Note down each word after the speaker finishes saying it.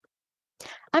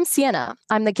I'm Sienna.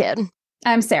 I'm the kid.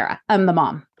 I'm Sarah. I'm the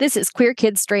mom. This is Queer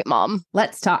Kid Straight Mom.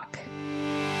 Let's talk.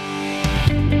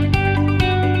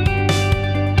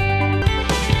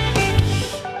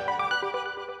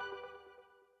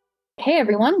 Hey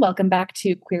everyone, welcome back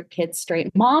to Queer Kid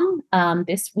Straight Mom.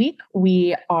 This week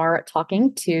we are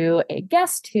talking to a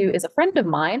guest who is a friend of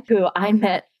mine who I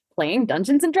met playing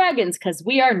Dungeons and Dragons because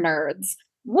we are nerds.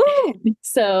 Woo!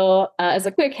 So as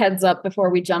a quick heads up before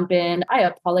we jump in, I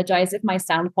apologize if my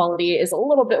sound quality is a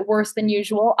little bit worse than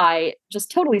usual. I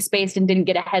just totally spaced and didn't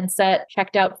get a headset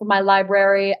checked out from my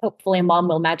library. Hopefully mom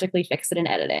will magically fix it in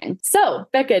editing. So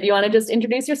Becca, do you want to just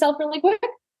introduce yourself really quick?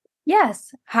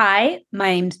 Yes. Hi,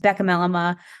 my name's Becca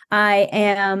Mellema. I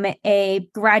am a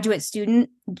graduate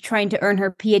student trying to earn her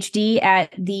PhD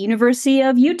at the University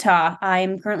of Utah. I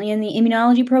am currently in the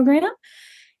immunology program,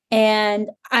 and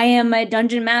I am a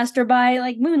dungeon master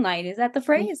by moonlight. Is that the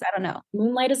phrase? I don't know.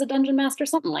 Moonlight is a dungeon master,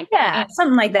 something like that. Yeah,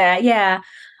 something like that. Yeah.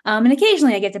 And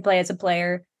occasionally I get to play as a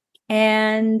player.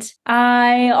 And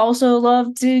I also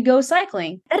love to go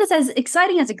cycling. That is as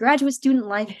exciting as a graduate student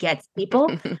life gets, people.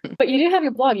 But you do have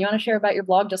your blog. You want to share about your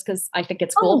blog just because I think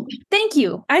it's cool? Oh, thank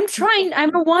you. I'm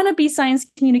a wannabe science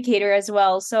communicator as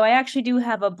well. So I actually do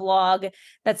have a blog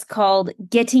that's called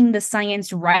Getting the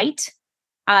Science Right.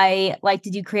 I like to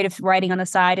do creative writing on the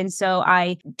side. And so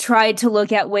I tried to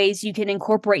look at ways you can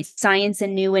incorporate science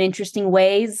in new and interesting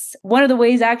ways. One of the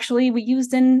ways actually we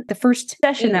used in the first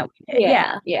session that we did.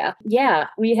 Yeah.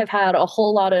 We have had a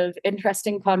whole lot of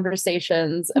interesting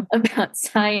conversations about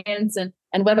science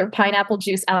and whether pineapple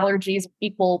juice allergies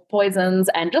equal poisons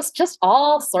and just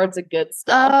all sorts of good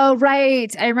stuff. Oh,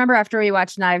 right. I remember after we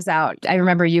watched Knives Out, I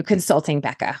remember you consulting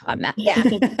Becca on that. Yeah.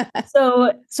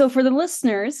 So for the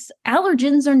listeners,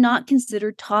 allergens are not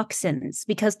considered toxins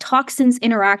because toxins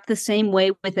interact the same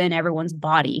way within everyone's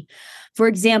body. For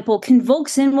example,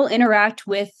 convulsin will interact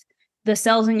with the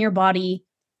cells in your body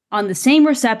on the same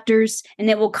receptors, and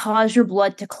it will cause your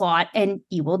blood to clot and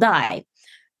you will die.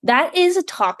 That is a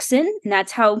toxin, and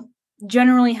that's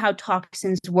generally how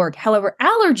toxins work. However,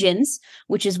 allergens,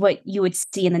 which is what you would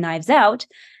see in the Knives Out,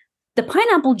 the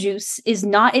pineapple juice is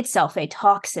not itself a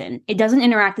toxin. It doesn't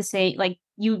interact the same, like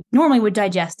you normally would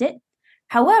digest it.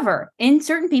 However, in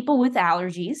certain people with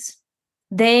allergies,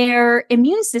 their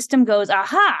immune system goes,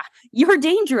 aha, you're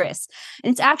dangerous.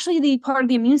 And it's actually the part of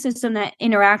the immune system that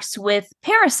interacts with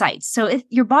parasites. So if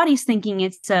your body's thinking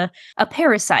it's a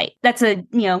parasite, that's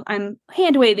I'm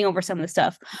hand waving over some of the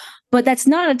stuff, but that's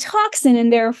not a toxin.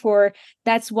 And therefore,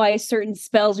 that's why certain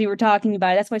spells we were talking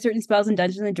about, that's why certain spells in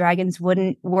Dungeons and Dragons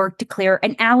wouldn't work to clear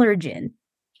an allergen.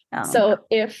 So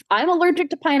if I'm allergic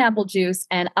to pineapple juice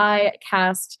and I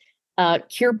cast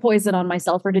cure poison on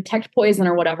myself or detect poison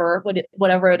or whatever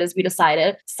it is we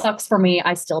decided, sucks for me,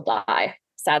 I still die.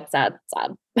 Sad.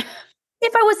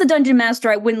 If I was the dungeon master,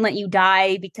 I wouldn't let you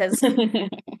die because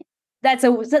that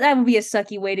would be a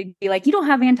sucky way to be like, you don't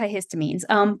have antihistamines.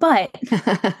 But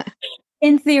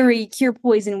in theory, cure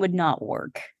poison would not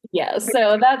work. Yeah,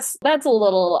 so that's a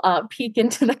little peek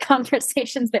into the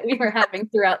conversations that we were having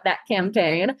throughout that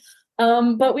campaign.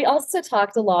 But we also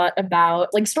talked a lot about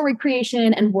story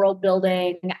creation and world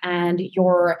building and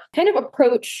your kind of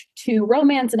approach to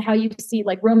romance and how you see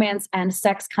romance and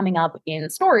sex coming up in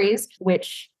stories,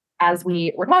 which as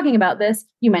we were talking about this,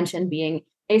 you mentioned being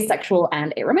asexual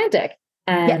and aromantic.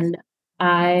 And yes.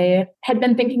 I had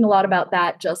been thinking a lot about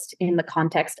that just in the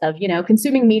context of,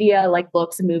 consuming media like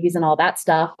books and movies and all that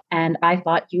stuff. And I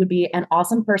thought you would be an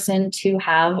awesome person to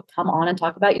have come on and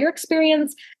talk about your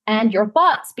experience and your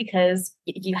thoughts because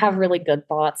you have really good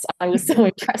thoughts. I was so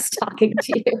impressed talking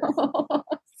to you.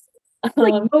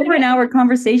 Over an hour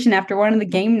conversation after one of the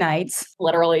game nights.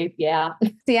 Literally, yeah.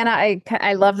 Sienna,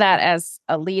 I love that as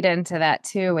a lead into that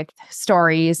too with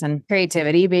stories and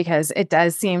creativity because it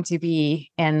does seem to be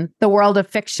in the world of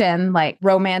fiction,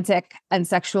 romantic and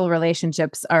sexual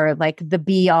relationships are the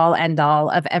be all end all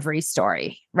of every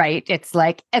story, right? It's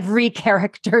every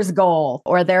character's goal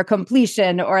or their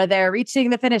completion or their reaching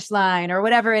the finish line or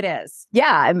whatever it is.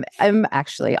 Yeah, I'm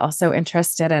actually also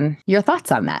interested in your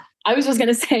thoughts on that. I was just going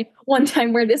to say one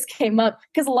time where this came up,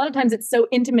 because a lot of times it's so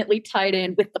intimately tied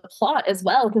in with the plot as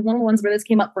well. Because one of the ones where this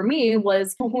came up for me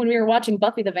was when we were watching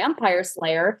Buffy the Vampire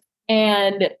Slayer.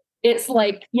 And it's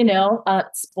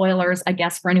spoilers, I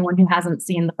guess, for anyone who hasn't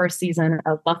seen the first season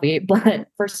of Buffy, but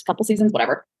first couple seasons,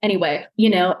 whatever. Anyway,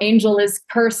 Angel is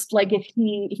cursed, if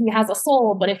he has a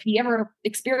soul, but if he ever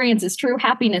experiences true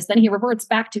happiness, then he reverts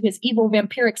back to his evil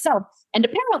vampiric self. And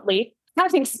apparently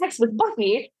having sex with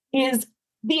Buffy is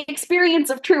the experience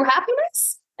of true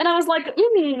happiness. And I was like,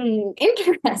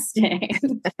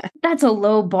 interesting. That's a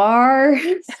low bar.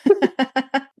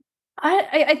 I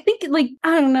I think, like,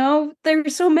 I don't know,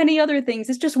 there's so many other things.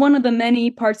 It's just one of the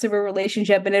many parts of a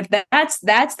relationship. And if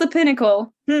that's the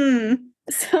pinnacle,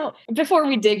 So before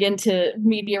we dig into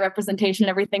media representation and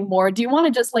everything more, do you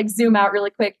want to just like zoom out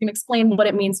really quick and explain what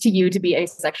it means to you to be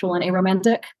asexual and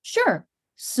aromantic? Sure.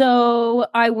 So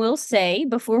I will say,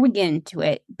 before we get into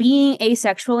it, being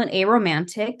asexual and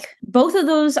aromantic, both of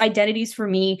those identities for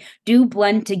me do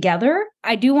blend together.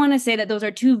 I do want to say that those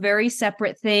are two very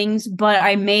separate things, but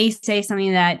I may say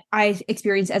something that I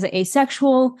experience as an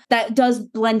asexual that does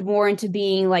blend more into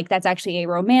being like, that's actually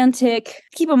aromantic.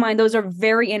 Keep in mind, those are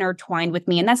very intertwined with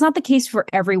me. And that's not the case for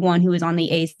everyone who is on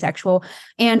the asexual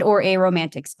and or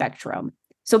aromantic spectrum.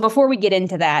 So before we get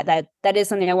into that is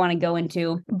something I want to go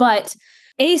into. But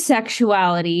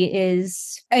asexuality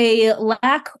is a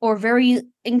lack or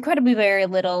incredibly very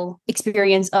little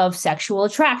experience of sexual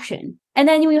attraction. And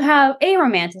then you have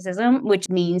aromanticism, which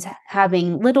means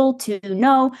having little to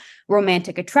no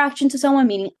romantic attraction to someone,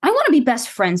 meaning I want to be best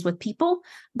friends with people,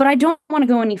 but I don't want to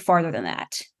go any farther than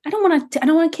that. I don't want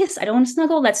to kiss. I don't want to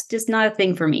snuggle. That's just not a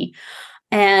thing for me.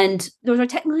 And those are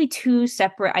technically two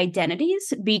separate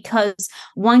identities because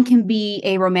one can be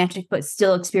aromantic but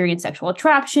still experience sexual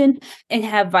attraction and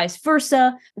have vice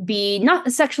versa, be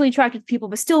not sexually attracted to people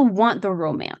but still want the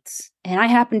romance. And I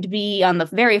happen to be on the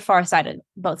very far side of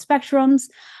both spectrums.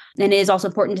 And it is also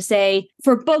important to say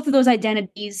for both of those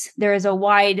identities, there is a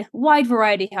wide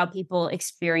variety how people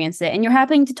experience it. And you're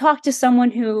happening to talk to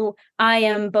someone who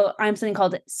I'm something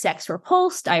called sex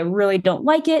repulsed. I really don't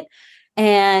like it.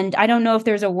 And I don't know if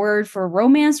there's a word for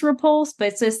romance repulse, but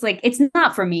it's just like, it's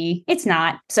not for me. It's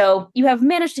not. So you have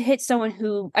managed to hit someone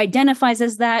who identifies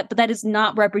as that, but that is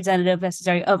not representative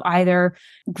necessarily of either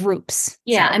groups.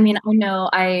 Yeah. So. I mean, I know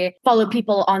I follow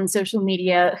people on social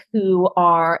media who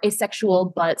are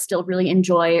asexual, but still really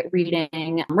enjoy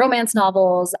reading romance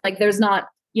novels. Like there's not,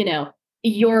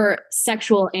 your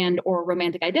sexual and or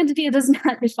romantic identity. It does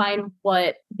not define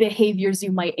what behaviors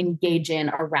you might engage in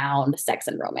around sex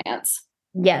and romance.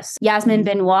 Yes. Yasmin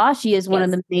Benoit, she is one of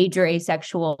the major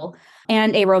asexual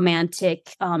and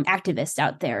aromantic activists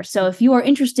out there. So if you are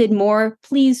interested more,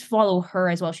 please follow her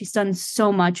as well. She's done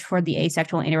so much for the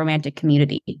asexual and aromantic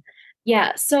community.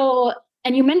 Yeah. So,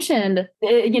 and you mentioned,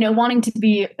 wanting to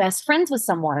be best friends with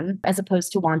someone as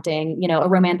opposed to wanting, a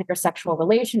romantic or sexual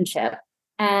relationship.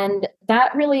 And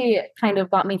that really kind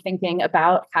of got me thinking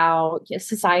about how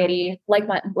society, like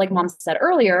Mom said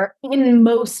earlier, in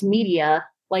most media,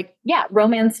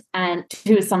 romance and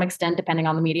to some extent, depending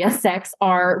on the media, sex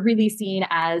are really seen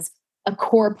as a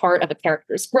core part of a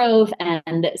character's growth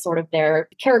and sort of their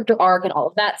character arc and all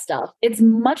of that stuff. It's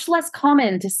much less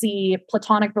common to see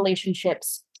platonic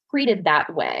relationships treated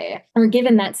that way or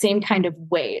given that same kind of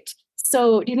weight.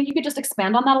 So do you think you could just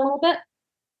expand on that a little bit?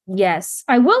 Yes,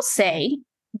 I will say,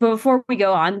 before we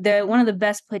go on, one of the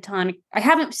best platonic, I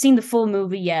haven't seen the full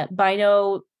movie yet, but I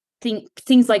know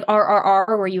things like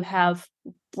RRR where you have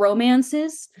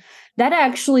romances, that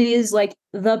actually is like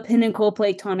the pinnacle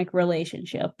platonic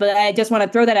relationship. But I just want to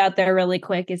throw that out there really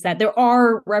quick, is that there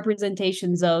are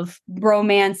representations of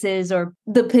romances or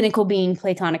the pinnacle being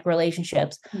platonic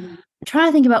relationships. I'm trying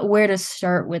to think about where to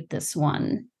start with this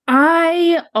one.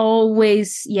 It's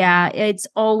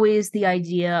always the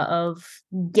idea of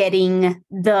getting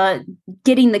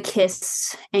the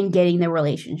kiss and getting the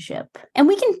relationship. And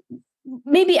we can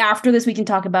maybe after this we can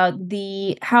talk about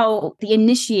how the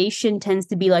initiation tends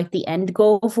to be like the end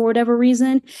goal for whatever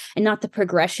reason and not the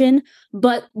progression.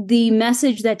 But the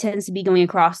message that tends to be going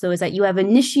across though is that you have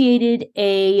initiated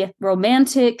a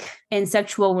romantic and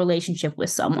sexual relationship with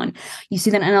someone. You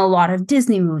see that in a lot of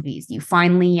Disney movies. You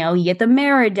finally, you get the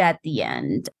marriage at the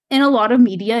end. In a lot of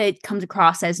media, it comes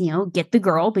across as, get the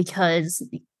girl, because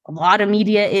a lot of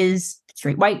media is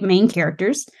straight white main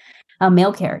characters,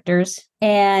 male characters.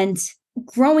 And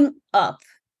growing up,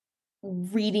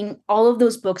 reading all of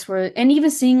those books and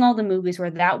even seeing all the movies where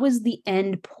that was the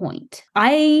end point,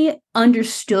 I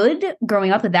understood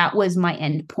growing up that was my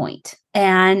end point.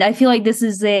 And I feel like this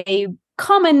is a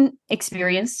common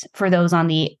experience for those on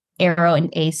the Aro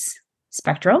and Ace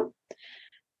spectrum,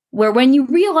 where when you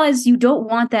realize you don't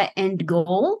want that end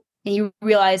goal, and you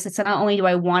realize that not only do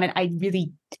I want it,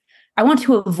 I want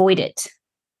to avoid it.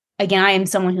 Again, I am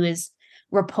someone who is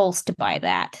repulsed by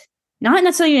that. Not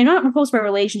necessarily, not repulsed by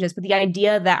relationships, but the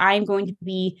idea that I'm going to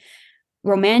be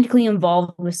romantically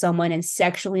involved with someone and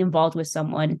sexually involved with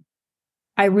someone.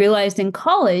 I realized in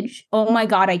college, oh my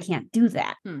God, I can't do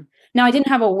that. Now, I didn't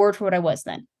have a word for what I was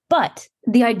then, but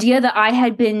the idea that I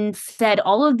had been fed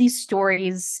all of these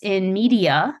stories in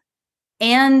media,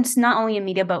 and not only in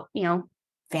media, but,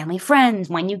 family, friends,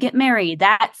 when you get married,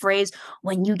 that phrase,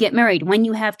 when you get married, when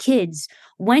you have kids,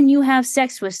 when you have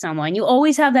sex with someone, you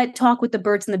always have that talk with the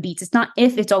birds and the bees. It's not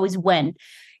if, it's always when.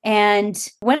 And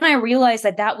when I realized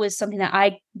that that was something that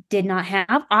I did not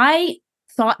have, I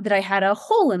thought that I had a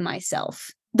hole in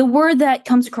myself. The word that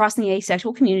comes across in the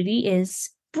asexual community is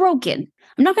broken.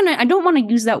 I don't want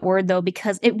to use that word though,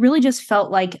 because it really just felt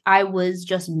like I was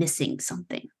just missing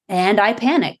something. And I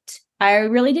panicked. I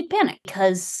really did panic,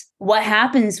 because what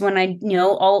happens when I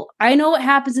know what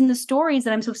happens in the stories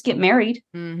that I'm supposed to get married.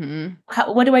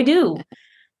 Mm-hmm. What do I do?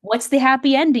 What's the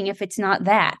happy ending if it's not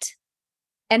that?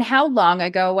 And how long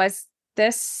ago was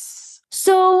this?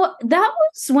 So that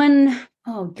was when,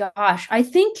 oh gosh, I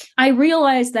think I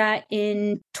realized that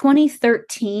in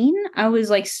 2013, I was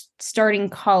like starting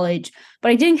college,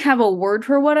 but I didn't have a word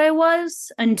for what I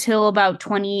was until about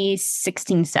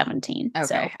 2016, 17. Okay.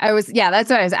 So, That's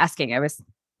what I was asking.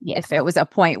 If it was a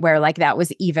point where like that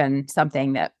was even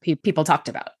something that people talked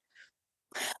about.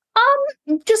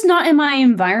 Just not in my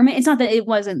environment. It's not that it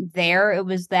wasn't there. It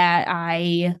was that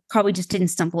I probably just didn't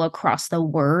stumble across the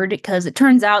word, because it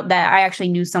turns out that I actually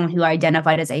knew someone who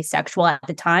identified as asexual at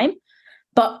the time,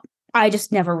 but I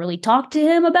just never really talked to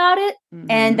him about it. Mm-hmm.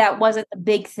 And that wasn't a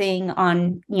big thing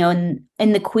on, in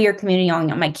the queer community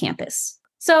on my campus.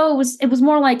 So it was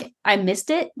more like I missed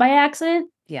it by accident.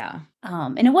 Yeah.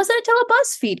 And it wasn't until a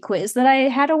BuzzFeed quiz that I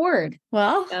had a word.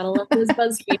 Well, Gotta love those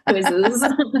BuzzFeed quizzes.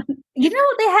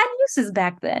 They had uses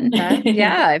back then.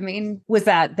 yeah. I mean, was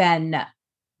that then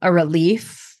a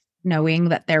relief knowing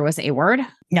that there was a word?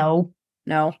 No,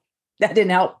 That didn't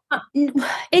help.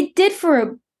 it did for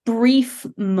a brief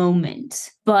moment,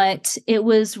 but it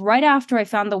was right after I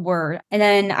found the word. And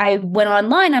then I went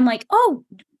online. I'm like, oh,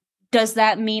 does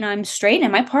that mean I'm straight?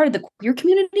 Am I part of the queer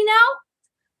community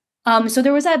now? So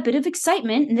there was that bit of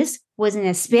excitement, and this was in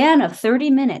a span of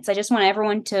 30 minutes. I just want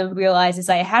everyone to realize is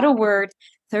I had a word.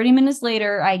 30 minutes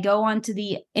later, I go onto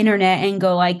the internet and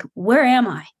go like, where am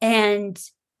I? And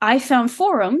I found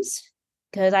forums,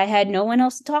 because I had no one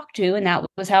else to talk to, and that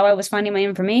was how I was finding my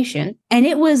information. And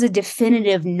it was a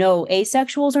definitive no.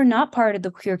 Asexuals are not part of the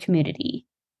queer community.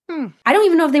 I don't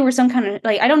even know if they were some kind of,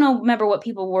 I don't remember what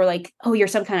people were like, oh, you're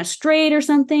some kind of straight or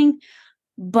something.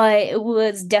 But it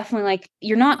was definitely like,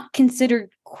 you're not considered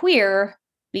queer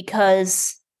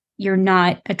because you're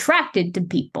not attracted to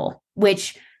people,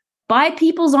 which by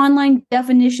people's online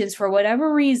definitions, for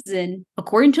whatever reason,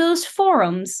 according to those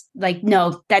forums,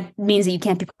 no, that means that you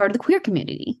can't be part of the queer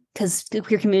community, because the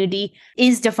queer community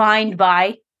is defined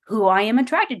by who I am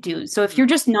attracted to. So if you're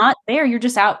just not there, you're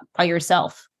just out by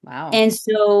yourself. Wow. And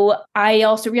so I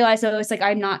also realized that it's like,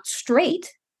 I'm not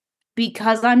straight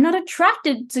because I'm not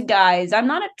attracted to guys. I'm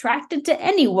not attracted to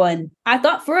anyone. I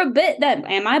thought for a bit that,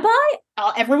 am I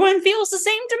bi? Everyone feels the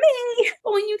same to me.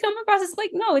 But when you come across, it's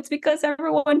like, no, it's because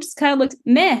everyone just kind of looks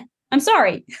meh. I'm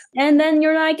sorry. And then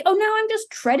you're like, oh, now I'm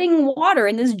just treading water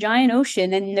in this giant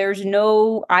ocean, and there's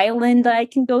no island I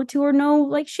can go to or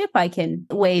no ship I can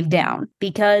wave down,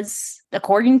 because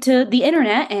according to the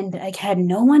internet, and I had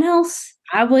no one else,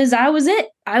 I was it.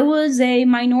 I was a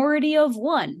minority of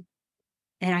one.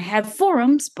 And I had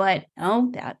forums, but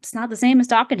no, that's not the same as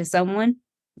talking to someone.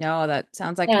 No, that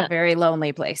sounds like a very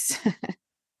lonely place.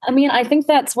 I mean, I think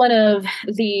that's one of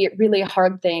the really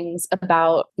hard things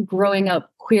about growing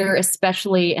up queer,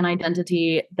 especially an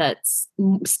identity that's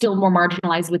still more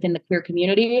marginalized within the queer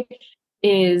community,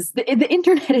 is the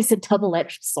internet is a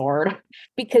double-edged sword,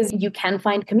 because you can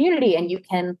find community and you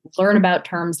can learn about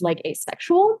terms like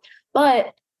asexual,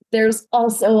 but there's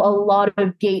also a lot of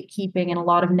gatekeeping and a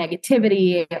lot of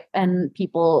negativity, and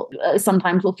people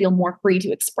sometimes will feel more free to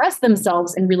express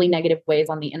themselves in really negative ways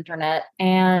on the internet.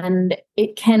 And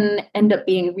it can end up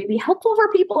being really helpful for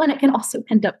people, and it can also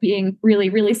end up being really,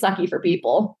 really sucky for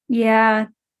people. Yeah.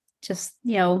 Just,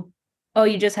 oh,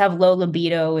 you just have low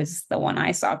libido is the one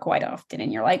I saw quite often.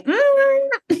 And you're like, I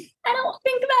don't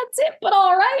think that's it, but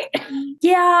all right.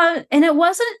 Yeah. And it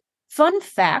wasn't. Fun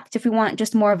fact, if we want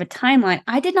just more of a timeline,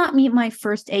 I did not meet my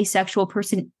first asexual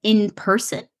person in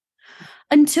person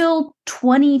until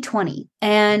 2020.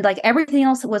 And everything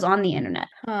else was on the internet.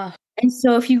 And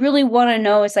so if you really want to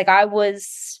know, it's like I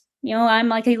was, I'm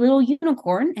like a little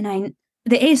unicorn. And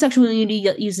the asexual community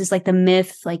uses the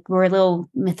myth, we're little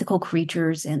mythical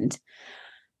creatures. And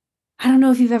I don't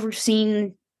know if you've ever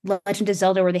seen Legend of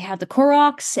Zelda where they have the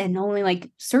Koroks and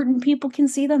only certain people can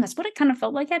see them. That's what it kind of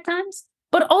felt like at times.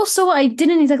 But also, I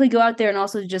didn't exactly go out there and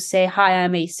also just say, hi,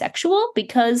 I'm asexual,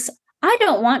 because I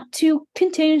don't want to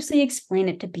continuously explain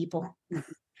it to people.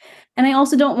 And I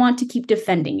also don't want to keep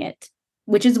defending it,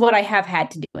 which is what I have had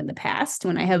to do in the past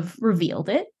when I have revealed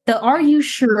it. The "are you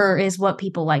sure" is what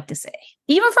people like to say,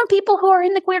 even from people who are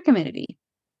in the queer community.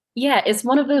 Yeah, it's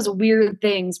one of those weird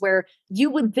things where you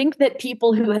would think that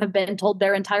people who have been told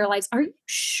their entire lives, "Are you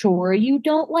sure you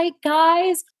don't like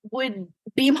guys?" would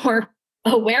be more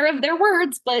aware of their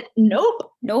words, but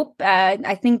nope. Nope.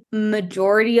 I think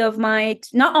majority of not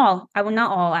all,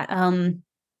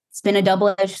 it's been a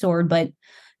double-edged sword, but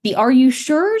the "are you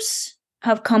sure's"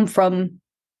 have come from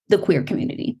the queer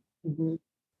community,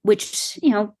 which,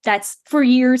 that's for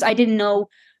years. I didn't know.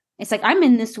 It's like, I'm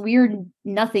in this weird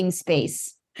nothing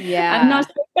space. Yeah. I'm not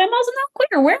sure, but I'm also not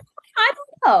queer. Where? I don't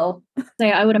know. So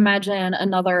I would imagine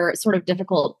another sort of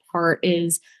difficult part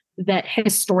is that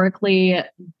historically,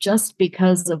 just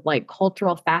because of like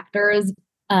cultural factors,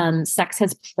 sex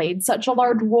has played such a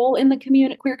large role in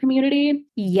the queer community.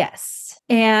 Yes.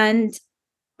 And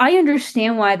I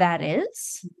understand why that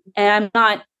is. And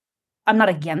I'm not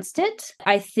against it.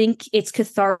 I think it's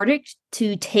cathartic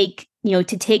to take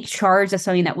charge of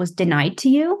something that was denied to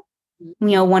you.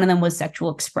 One of them was sexual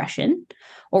expression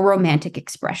or romantic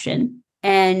expression.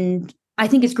 And I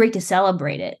think it's great to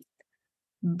celebrate it.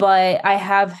 But I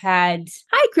have had,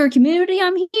 "Hi, queer community,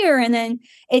 I'm here." And then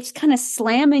it's kind of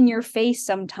slam in your face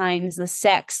sometimes, the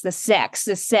sex.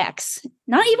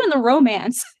 Not even the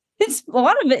romance. It's a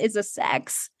lot of it is the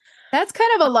sex. That's kind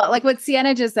of a lot. Like what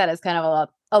Sienna just said is kind of a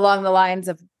lot along the lines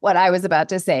of what I was about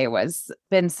to say was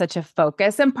been such a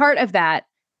focus. And part of that,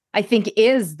 I think,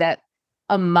 is that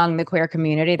among the queer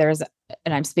community,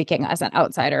 and I'm speaking as an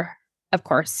outsider, of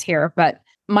course, here, but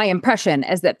my impression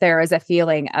is that there is a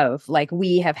feeling of like,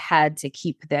 we have had to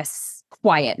keep this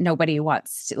quiet. Nobody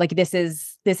wants to, like, this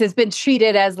has been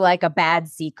treated as like a bad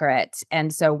secret.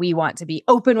 And so we want to be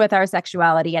open with our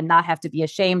sexuality and not have to be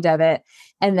ashamed of it.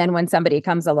 And then when somebody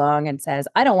comes along and says,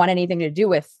 "I don't want anything to do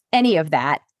with any of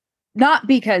that," not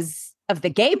because of the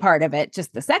gay part of it,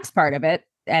 just the sex part of it.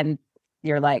 And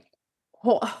you're like,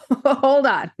 hold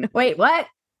on, wait, what?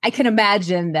 I can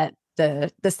imagine that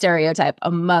the stereotype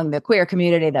among the queer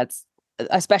community, that's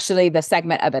especially the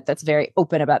segment of it that's very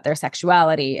open about their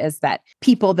sexuality, is that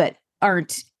people that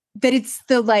it's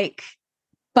the like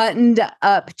buttoned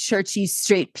up, churchy,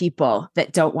 straight people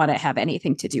that don't want to have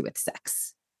anything to do with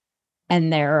sex.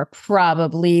 And there are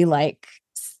probably like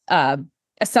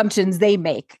assumptions they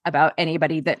make about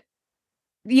anybody that,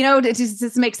 does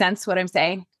this make sense what I'm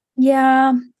saying?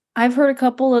 Yeah. I've heard a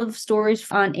couple of stories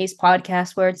on Ace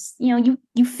podcast where it's,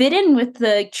 you fit in with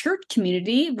the church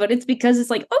community, but it's because it's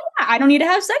like, "Oh yeah, I don't need to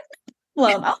have sex.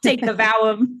 Well, I'll take the vow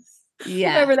of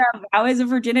whatever that vow is, of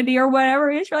virginity or whatever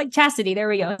it is, for like chastity." There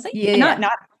we go. It's like, not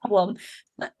a problem.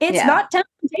 It's not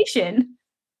temptation.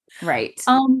 Right.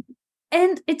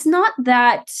 And it's not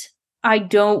that I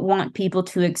don't want people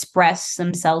to express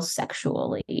themselves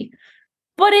sexually,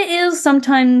 but it is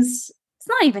sometimes. It's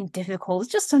not even difficult.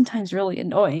 It's just sometimes really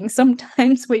annoying.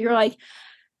 Sometimes where you're like,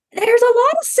 "There's a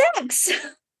lot of sex."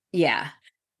 Yeah.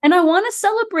 And I want to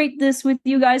celebrate this with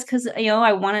you guys because,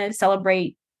 I want to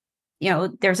celebrate,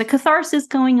 there's a catharsis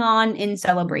going on in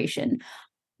celebration.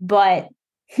 But,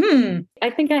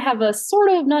 I think I have a sort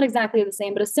of, not exactly the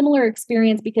same, but a similar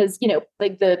experience because,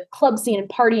 like the club scene and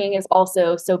partying is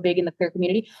also so big in the queer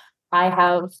community. I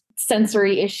have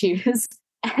sensory issues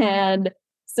and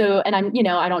I'm,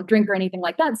 I don't drink or anything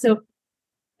like that. So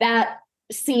that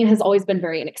scene has always been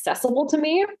very inaccessible to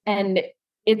me. And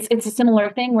it's a similar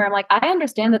thing where I'm like, I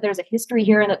understand that there's a history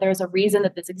here and that there's a reason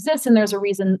that this exists and there's a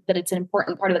reason that it's an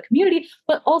important part of the community,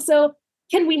 but also,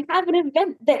 can we have an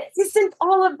event that isn't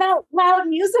all about loud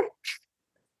music?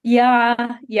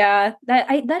 Yeah.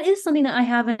 That is something that I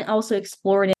haven't also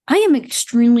explored. I am an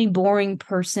extremely boring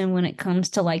person when it comes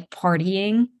to like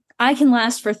partying. I can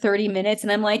last for 30 minutes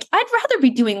and I'm like, I'd rather be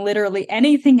doing literally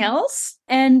anything else.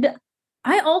 And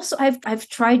I also, I've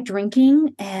tried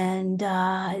drinking and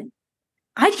I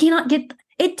cannot get,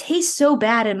 it tastes so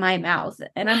bad in my mouth.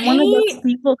 And I'm one of those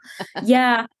people.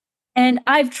 Yeah. And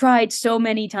I've tried so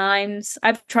many times.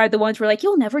 I've tried the ones where like,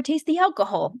 you'll never taste the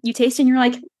alcohol. You taste it and you're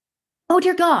like, "Oh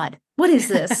dear God, what is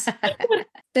this?"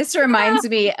 This reminds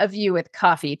me of you with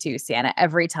coffee too, Sienna.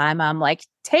 Every time I'm like,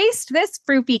 "Taste this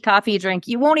fruity coffee drink.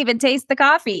 You won't even taste the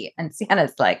coffee." And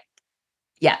Sienna's like,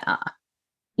 "Yeah,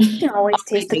 You can always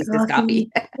taste the coffee.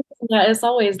 Yeah, it's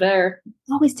always there.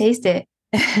 Always taste it.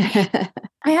 I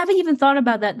haven't even thought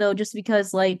about that though, just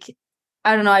because like,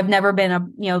 I don't know, I've never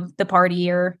been the party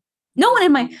or no one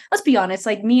in my, let's be honest,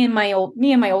 like me and my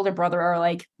older brother are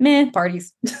like, meh,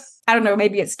 parties. I don't know,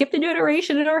 maybe it skipped a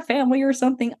generation in our family or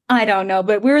something. I don't know,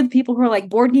 but we're the people who are like,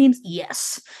 board games,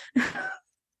 yes.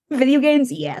 Video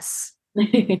games, yes.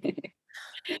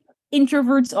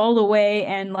 introverts all the way,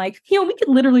 and like, we could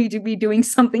literally be doing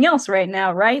something else right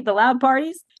now, right? The loud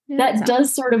parties. That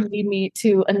does sort of lead me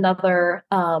to another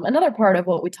part of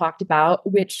what we talked about,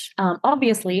 which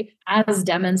obviously, as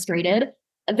demonstrated,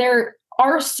 there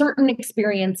are certain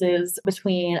experiences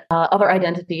between other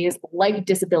identities like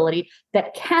disability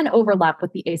that can overlap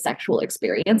with the asexual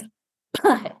experience.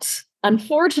 But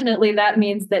unfortunately, that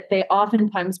means that they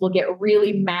oftentimes will get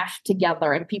really mashed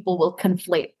together and people will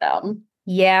conflate them.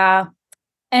 Yeah.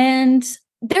 And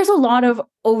there's a lot of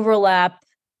overlap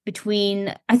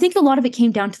between, I think a lot of it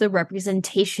came down to the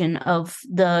representation of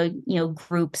the,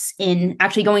 groups in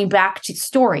actually going back to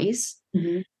stories.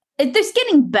 Mm-hmm. It's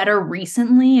getting better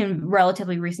recently in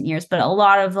relatively recent years, but a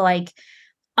lot of like,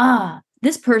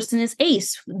 this person is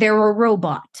ace, they're a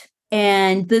robot.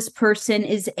 And this person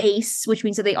is ace, which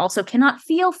means that they also cannot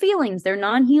feel feelings. They're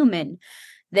non-human.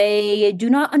 They do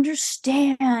not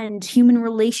understand human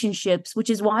relationships, which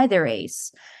is why they're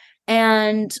ace.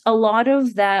 And a lot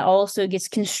of that also gets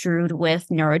construed with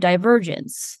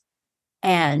neurodivergence.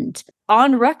 And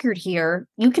on record here,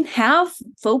 you can have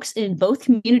folks in both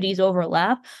communities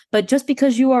overlap, but just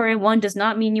because you are in one does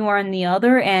not mean you are in the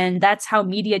other. And that's how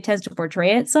media tends to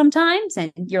portray it sometimes.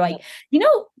 And you're like,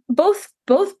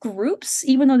 both groups,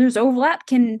 even though there's overlap,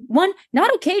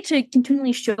 not okay to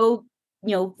continually show,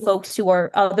 folks who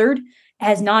are othered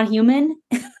as non-human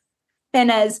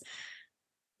and as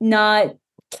not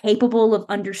capable of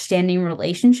understanding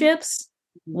relationships.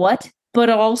 But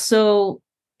also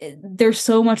there's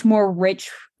so much more rich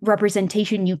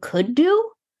representation you could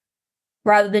do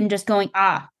rather than just going,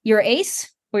 you're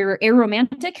ace or you're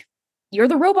aromantic. You're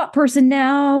the robot person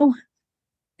now.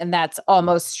 And that's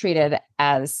almost treated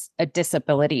as a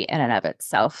disability in and of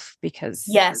itself because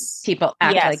people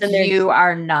act like you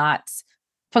are not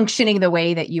functioning the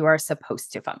way that you are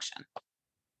supposed to function.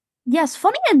 Yes,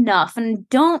 funny enough, and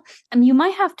you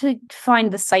might have to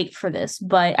find the site for this,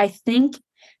 but I think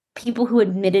people who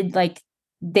admitted like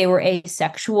they were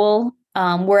asexual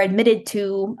were admitted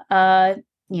to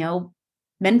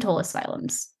mental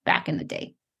asylums back in the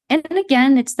day. And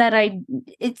again, it's that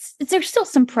there's still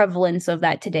some prevalence of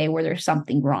that today where there's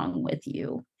something wrong with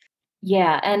you.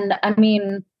 Yeah, and I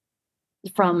mean,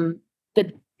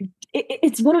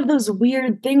 it's one of those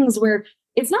weird things where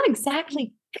it's not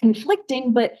exactly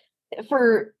conflicting, but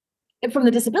from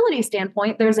the disability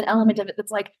standpoint, there's an element of it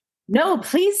that's like, no,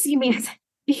 please see me as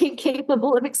being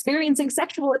capable of experiencing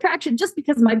sexual attraction. Just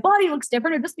because my body looks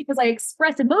different or just because I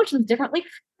express emotions differently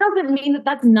doesn't mean that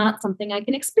that's not something I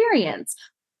can experience.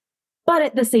 But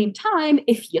at the same time,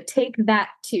 if you take that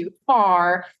too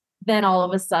far, then all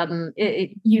of a sudden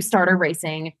you start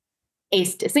erasing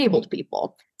ace disabled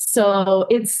people. So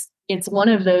it's one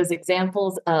of those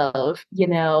examples of,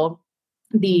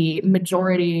 the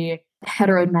majority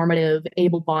heteronormative,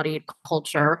 able-bodied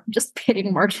culture just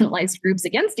pitting marginalized groups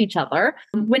against each other,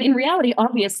 when in reality,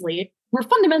 obviously, we're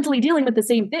fundamentally dealing with the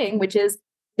same thing, which is,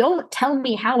 don't tell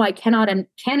me how I cannot and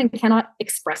cannot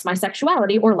express my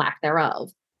sexuality or lack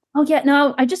thereof. Oh, yeah.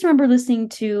 No, I just remember listening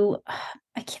to,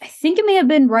 I think it may have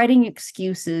been Writing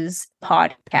Excuses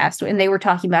podcast, and they were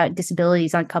talking about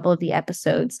disabilities on a couple of the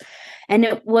episodes. And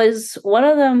it was one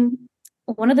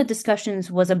of the discussions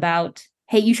was about,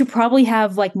 hey, you should probably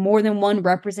have like more than one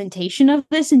representation of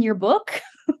this in your book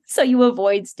so you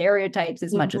avoid stereotypes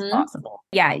as much as possible.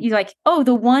 Yeah, you're like,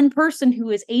 the one person who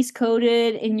is ace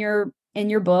coded in your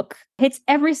book hits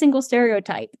every single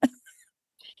stereotype.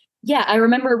 Yeah, I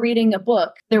remember reading a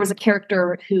book. There was a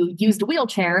character who used a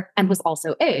wheelchair and was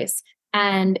also ace.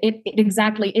 And it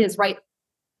exactly is, right?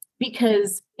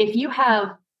 Because if you have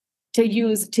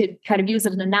to kind of use it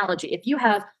as an analogy, if you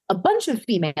have a bunch of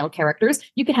female characters,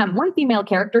 you can have one female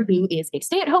character who is a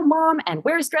stay-at-home mom and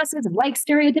wears dresses and likes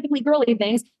stereotypically girly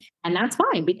things, and that's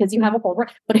fine because you have a whole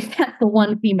world. But if that's the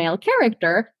one female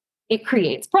character, it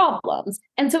creates problems.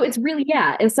 And so it's really,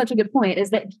 it's such a good point,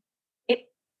 is that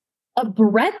a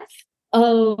breadth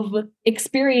of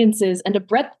experiences and a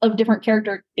breadth of different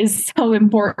character is so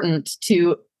important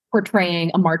to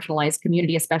portraying a marginalized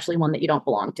community, especially one that you don't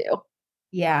belong to.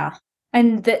 Yeah.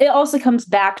 And it also comes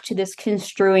back to this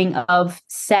construing of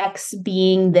sex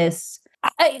being this.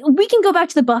 We can go back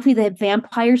to the Buffy the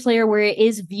Vampire Slayer, where it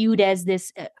is viewed as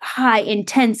this high,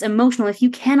 intense, emotional. If you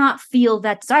cannot feel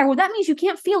that desire, well, that means you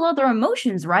can't feel other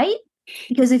emotions, right?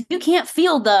 Because if you can't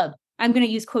feel I'm going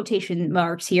to use quotation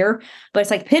marks here, but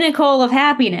it's like pinnacle of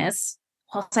happiness.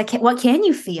 Well, it's like, what can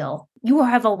you feel? You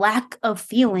have a lack of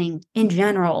feeling in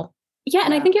general. Yeah.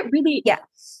 And I think it really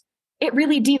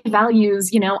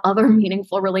devalues, other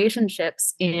meaningful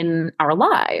relationships in our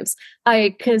lives.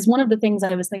 Because one of the things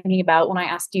I was thinking about when I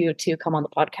asked you to come on the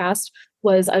podcast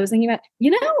was I was thinking about,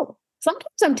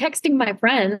 sometimes I'm texting my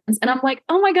friends and I'm like,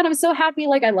 oh my God, I'm so happy.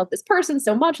 Like, I love this person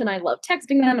so much and I love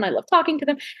texting them and I love talking to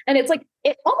them. And it's like,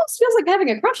 it almost feels like having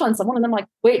a crush on someone. And I'm like,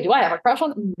 wait, do I have a crush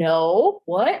on them? No,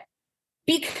 what?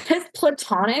 Because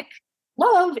platonic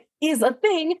love is a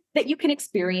thing that you can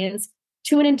experience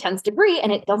to an intense degree,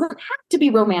 and it doesn't have to be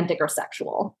romantic or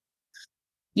sexual.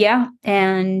 Yeah.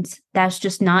 And that's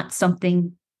just not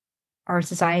something our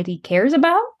society cares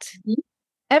about.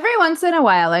 Every once in a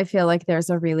while, I feel like there's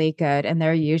a really good, and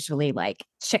they're usually like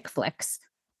chick flicks,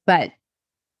 but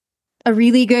a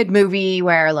really good movie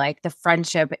where like the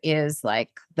friendship is like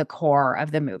the core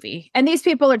of the movie. And these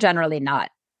people are generally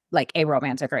not like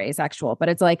aromantic or asexual, but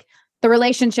it's like the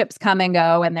relationships come and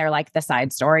go and they're like the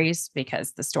side stories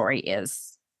because the story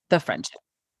is the friendship.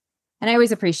 And I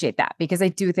always appreciate that because I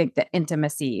do think that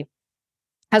intimacy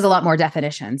has a lot more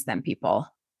definitions than people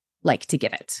like to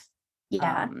give it.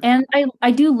 Yeah. And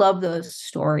I do love those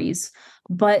stories,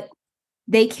 but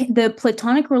the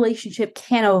platonic relationship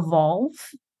can evolve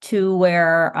to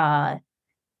where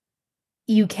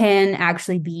you can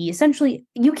actually be essentially,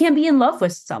 you can be in love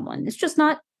with someone. It's just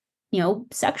not,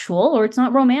 sexual, or it's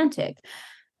not romantic.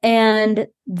 And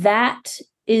that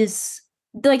is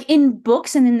like in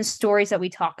books and in the stories that we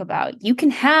talk about, you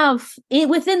can have it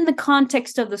within the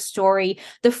context of the story,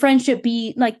 the friendship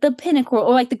be like the pinnacle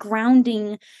or like the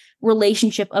grounding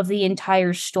relationship of the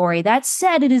entire story. That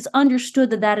said, it is understood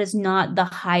that that is not the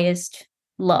highest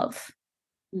love.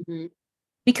 Mm-hmm.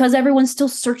 Because everyone's still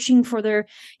searching for their,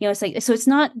 it's like, so it's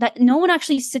not that no one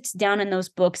actually sits down in those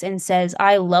books and says,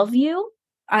 I love you.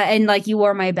 And like, you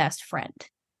are my best friend.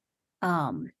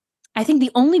 I think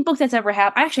the only book that's ever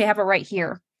happened, I actually have it right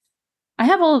here. I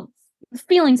have all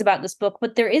feelings about this book,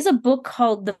 but there is a book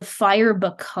called The Fire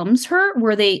Becomes Her,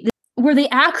 where they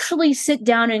actually sit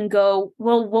down and go,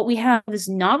 well, what we have is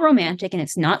not romantic and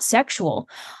it's not sexual,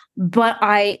 but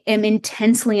I am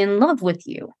intensely in love with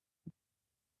you.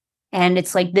 And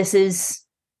it's like, this is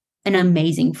an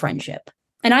amazing friendship.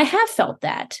 And I have felt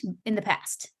that in the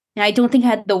past. And I don't think I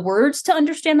had the words to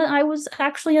understand that I was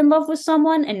actually in love with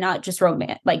someone, and not just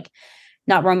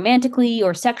not romantically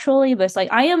or sexually, but it's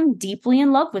like, I am deeply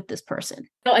in love with this person.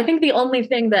 So I think the only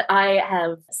thing that I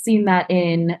have seen that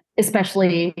in,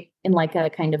 especially in like a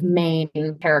kind of main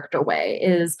character way,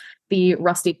 is the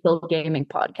Rusty Quill Gaming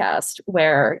podcast,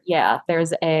 where,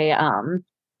 there's a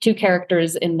two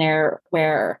characters in there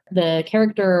where the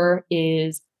character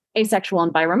is asexual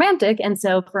and biromantic. And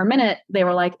so for a minute, they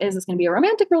were like, is this going to be a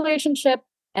romantic relationship?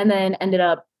 And then ended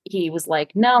up, he was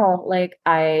like, no, like,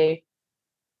 I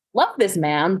love this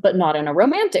man, but not in a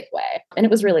romantic way. And it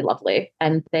was really lovely.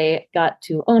 And they got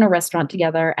to own a restaurant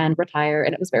together and retire.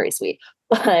 And it was very sweet.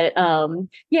 But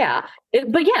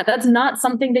that's not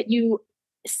something that you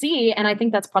see. And I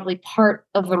think that's probably part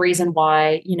of the reason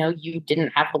why, you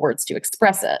didn't have the words to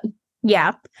express it.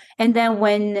 Yeah. And then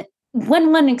when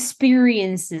one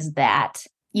experiences that,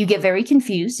 you get very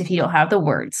confused if you don't have the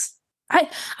words. I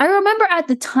remember at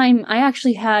the time, I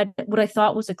actually had what I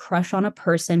thought was a crush on a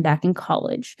person back in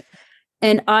college.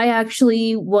 And I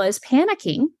actually was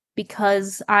panicking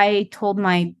because I told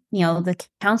my, the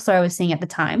counselor I was seeing at the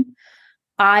time,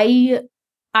 I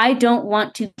don't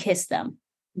want to kiss them.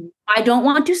 I don't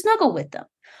want to snuggle with them.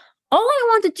 All I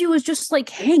want to do is just like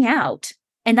hang out.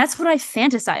 And that's what I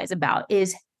fantasize about,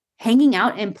 is hanging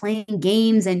out and playing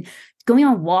games and going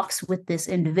on walks with this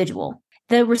individual.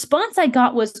 The response I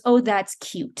got was, oh, that's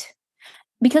cute.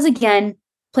 Because again,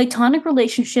 platonic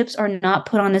relationships are not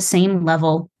put on the same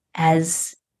level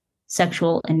as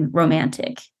sexual and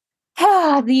romantic.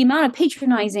 The amount of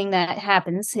patronizing that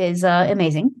happens is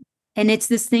amazing. And it's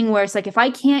this thing where it's like, if I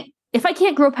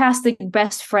can't grow past the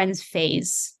best friends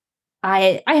phase,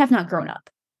 I have not grown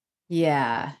up.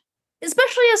 Yeah.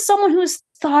 Especially as someone who's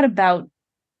thought about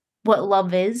what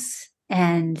love is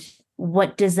and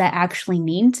what does that actually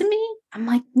mean to me. I'm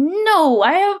like, no,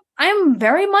 I'm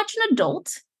very much an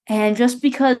adult. And just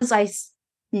because I'm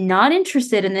not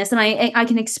interested in this and I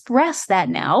can express that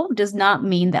now does not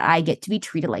mean that I get to be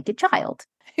treated like a child.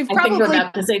 I think you're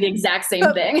about to say the exact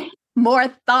same thing. More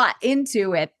thought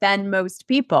into it than most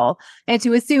people. And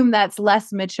to assume that's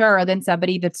less mature than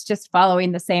somebody that's just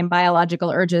following the same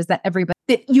biological urges that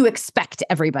you expect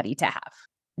everybody to have.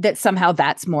 That somehow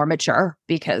that's more mature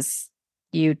because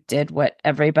you did what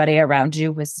everybody around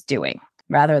you was doing,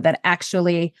 rather than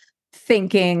actually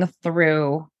thinking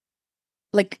through.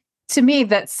 Like, to me,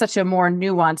 that's such a more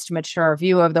nuanced, mature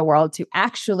view of the world, to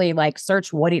actually like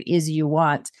search what it is you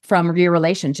want from your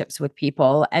relationships with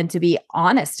people and to be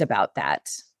honest about that.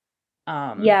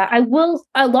 I will.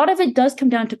 A lot of it does come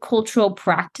down to cultural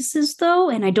practices, though.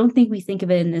 And I don't think we think of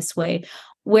it in this way.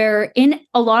 where in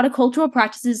a lot of cultural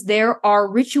practices, there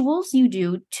are rituals you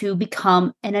do to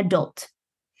become an adult.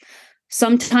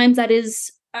 Sometimes that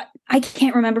is, I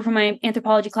can't remember from my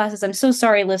anthropology classes. I'm so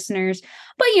sorry, listeners.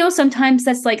 But, sometimes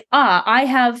that's like, I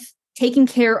have taken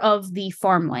care of the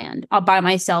farmland by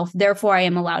myself. Therefore, I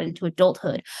am allowed into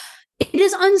adulthood. It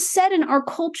is unsaid in our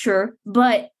culture,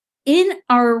 but in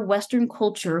our Western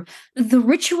culture, the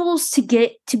rituals to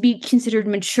get to be considered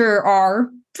mature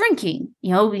are drinking.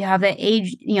 We have that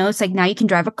age, it's like now you can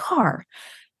drive a car,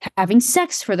 having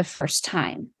sex for the first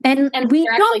time. And we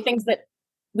they're actually things that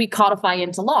we codify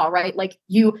into law, right? Like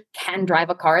you can drive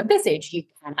a car at this age, you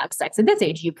can have sex at this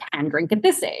age, you can drink at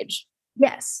this age.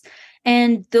 Yes.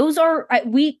 And those are,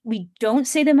 we don't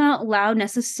say them out loud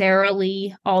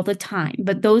necessarily all the time,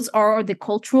 but those are the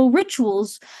cultural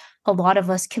rituals a lot of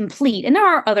us complete. And there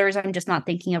are others I'm just not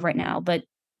thinking of right now. But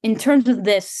in terms of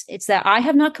this, it's that I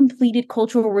have not completed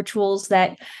cultural rituals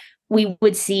that we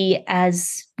would see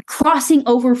as crossing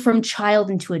over from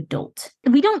child into adult.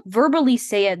 We don't verbally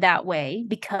say it that way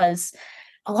because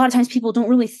a lot of times people don't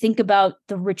really think about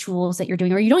the rituals that you're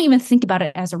doing, or you don't even think about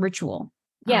it as a ritual.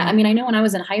 Yeah. I mean, I know when I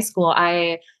was in high school,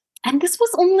 and this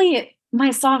was only my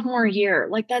sophomore year,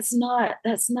 like that's not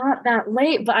that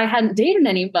late, but I hadn't dated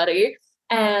anybody.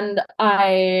 And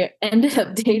I ended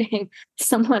up dating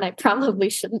someone I probably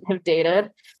shouldn't have dated,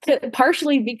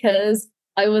 partially because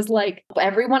I was like,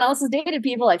 everyone else has dated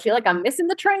people. I feel like I'm missing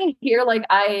the train here. Like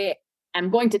I am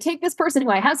going to take this person who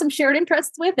I have some shared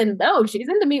interests with, and no, she's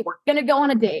into me. We're going to go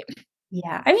on a date.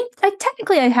 Yeah. I mean,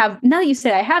 I have, now that you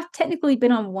said, I have technically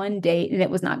been on one date and it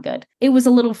was not good. It was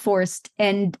a little forced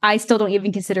and I still don't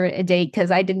even consider it a date because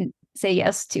I didn't say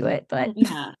yes to it, but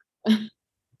yeah.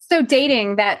 So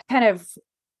dating, that kind of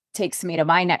takes me to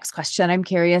my next question. I'm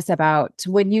curious about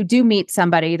when you do meet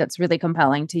somebody that's really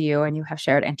compelling to you and you have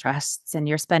shared interests and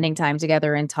you're spending time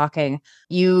together and talking,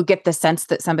 you get the sense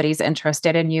that somebody's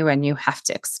interested in you and you have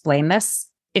to explain this.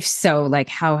 If so, like,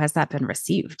 how has that been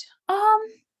received?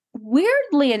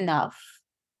 Weirdly enough,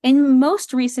 in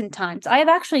most recent times, I have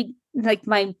actually, like,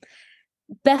 my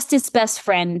bestest best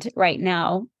friend right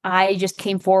now, I just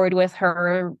came forward with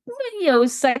her,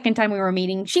 second time we were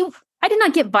meeting. I did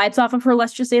not get vibes off of her,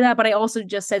 let's just say that, but I also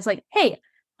just said, like, hey,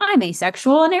 I'm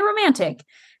asexual and aromantic.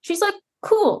 She's like,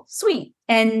 cool, sweet.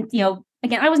 And,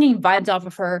 again, I wasn't getting vibes off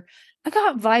of her. I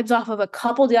got vibes off of a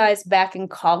couple guys back in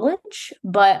college,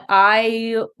 but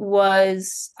I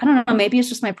don't know, maybe it's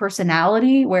just my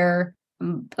personality where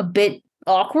I'm a bit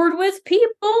awkward with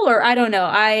people, or I don't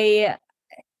know.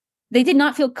 They did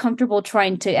not feel comfortable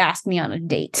trying to ask me on a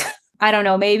date. I don't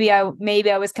know. Maybe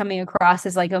I was coming across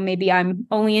as like, oh, maybe I'm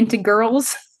only into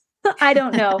girls. I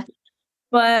don't know.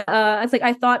 But it's like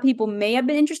I thought people may have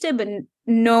been interested, but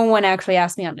no one actually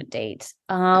asked me on a date.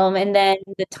 And then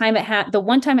the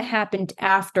one time it happened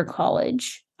after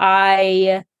college,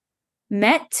 I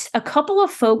met a couple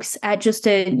of folks at just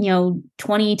a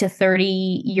 20 to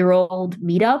 30-year-old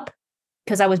meetup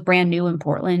because I was brand new in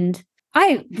Portland.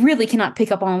 I really cannot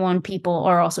pick up on when people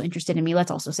are also interested in me.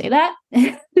 Let's also say that.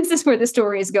 This is where the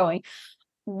story is going.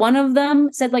 One of them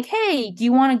said, like, hey, do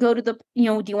you want to go to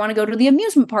the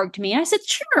amusement park to me? I said,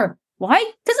 sure. Why?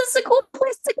 Because it's a cool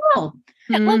place to go.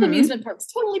 I love amusement parks.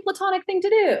 Totally platonic thing to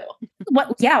do.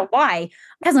 What? Yeah, why?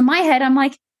 Because in my head, I'm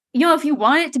like, if you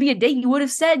want it to be a date, you would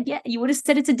have said, yeah, you would have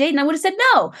said it's a date, and I would have said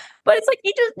no. But it's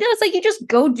like you just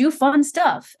go do fun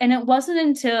stuff. And it wasn't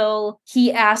until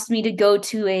he asked me to go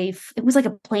to it was like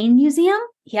a plane museum.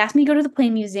 He asked me to go to the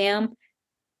plane museum.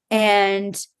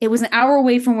 And it was an hour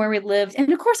away from where we lived.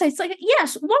 And of course, I was like,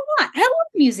 yes, why not? I love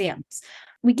museums.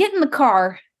 We get in the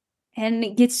car and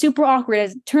it gets super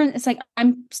awkward. It's like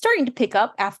I'm starting to pick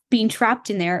up after being trapped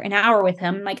in there an hour with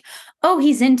him. I'm like, oh,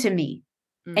 he's into me.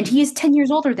 Mm-hmm. And he is 10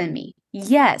 years older than me.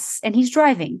 Yes. And he's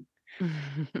driving.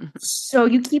 So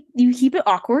you keep it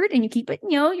awkward and you keep it,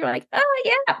 you're like, oh,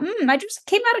 yeah, I just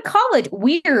came out of college.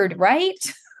 Weird,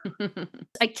 right?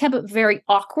 I kept it very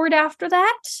awkward after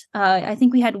that. I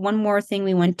think we had one more thing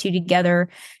we went to together.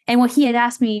 And what he had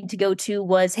asked me to go to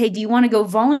was, hey, do you want to go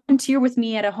volunteer with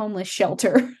me at a homeless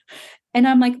shelter? And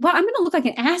I'm like, well, I'm going to look like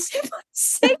an ass if I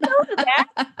say no to that.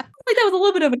 Like that was a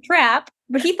little bit of a trap.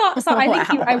 But he thought, so I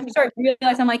think I started to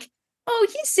realize, I'm like, oh,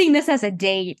 he's seeing this as a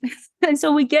date. And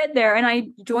so we get there and I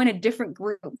join a different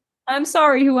group. I'm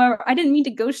sorry, whoever. I didn't mean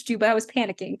to ghost you, but I was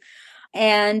panicking.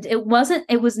 And it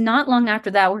was not long after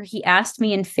that where he asked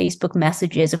me in Facebook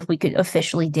messages if we could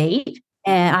officially date.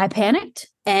 And I panicked.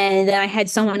 And then I had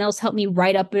someone else help me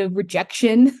write up a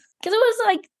rejection because it was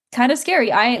like kind of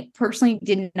scary. I personally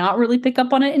did not really pick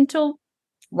up on it until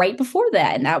right before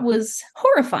that. And that was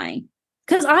horrifying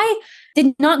because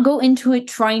did not go into it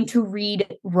trying to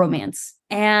read romance.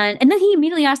 And then he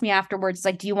immediately asked me afterwards,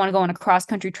 like, do you want to go on a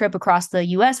cross-country trip across the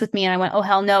US with me? And I went, oh,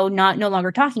 hell no, no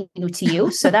longer talking to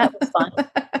you. So that was fun.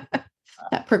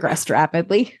 That progressed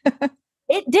rapidly.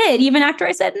 It did, even after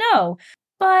I said no.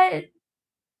 But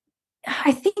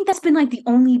I think that's been like the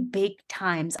only big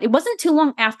times. It wasn't too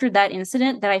long after that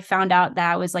incident that I found out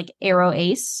that I was like aro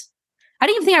ace. I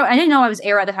didn't know I was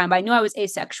aro at the time, but I knew I was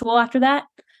asexual after that.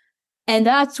 And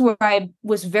that's where I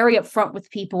was very upfront with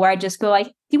people, where I just go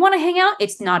like, you want to hang out?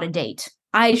 It's not a date.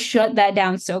 I shut that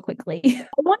down so quickly. I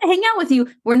want to hang out with you.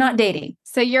 We're not dating.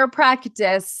 So your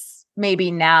practice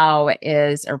maybe now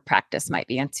is, or practice might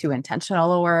be too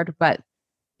intentional a word, but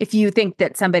if you think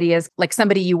that somebody is like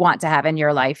somebody you want to have in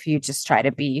your life, you just try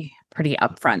to be pretty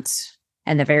upfront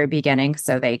in the very beginning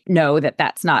so they know that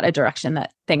that's not a direction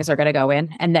that things are going to go in.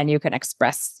 And then you can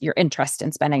express your interest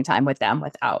in spending time with them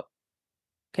without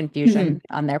confusion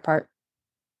on their part.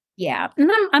 Yeah.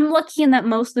 And I'm lucky in that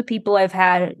most of the people I've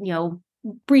had,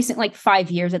 recent, like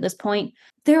 5 years at this point,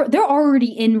 they're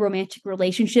already in romantic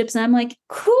relationships. And I'm like,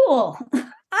 cool.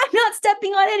 I'm not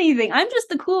stepping on anything. I'm just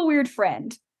the cool, weird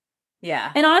friend.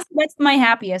 Yeah. And honestly, that's my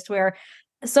happiest, where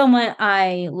someone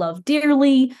I love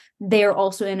dearly, they're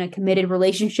also in a committed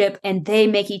relationship and they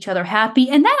make each other happy.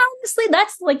 And that honestly,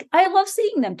 that's like, I love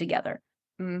seeing them together.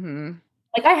 Mm-hmm.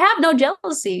 Like, I have no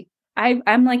jealousy.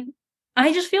 I'm like,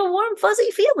 I just feel warm,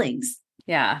 fuzzy feelings.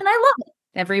 Yeah. And I love it.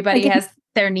 Everybody like, has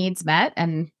their needs met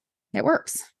and it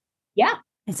works. Yeah.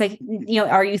 It's like,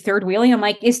 are you third wheeling? I'm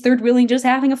like, is third wheeling just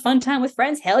having a fun time with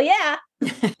friends? Hell yeah.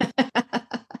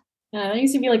 That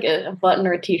used to be like a button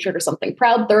or a t-shirt or something.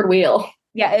 Proud third wheel.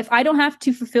 Yeah. If I don't have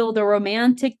to fulfill the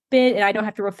romantic bit and I don't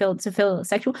have to fulfill the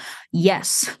sexual,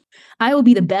 yes, I will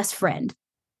be the best friend.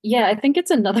 Yeah, I think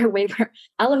it's another way where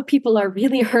a lot of people are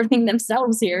really hurting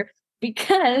themselves here,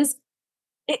 because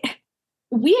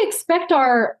we expect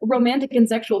our romantic and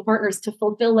sexual partners to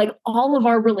fulfill like all of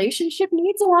our relationship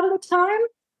needs a lot of the time.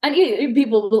 And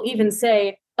people will even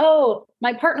say, oh,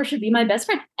 my partner should be my best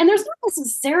friend. And there's not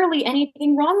necessarily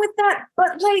anything wrong with that,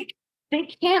 but like, they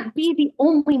can't be the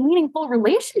only meaningful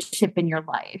relationship in your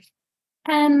life.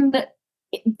 And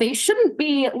they shouldn't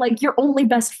be like your only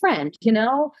best friend,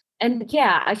 And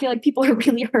yeah, I feel like people are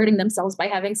really hurting themselves by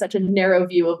having such a narrow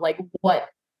view of like what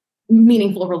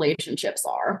meaningful relationships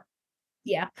are.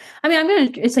 Yeah. I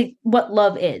mean, it's like what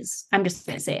love is. I'm just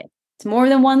going to say it. It's more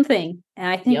than one thing. And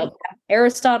I think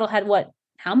Aristotle had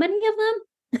how many of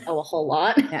them? Oh, a whole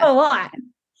lot. Yeah. A lot.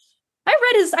 I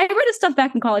read his stuff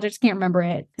back in college. I just can't remember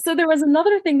it. So there was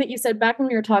another thing that you said back when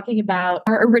we were talking about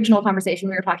our original conversation.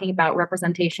 We were talking about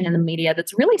representation in the media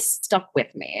that's really stuck with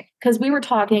me, because we were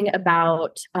talking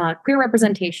about queer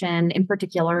representation in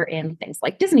particular in things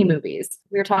like Disney movies.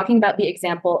 We were talking about the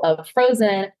example of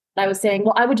Frozen. I was saying,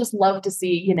 well, I would just love to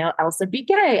see, Elsa be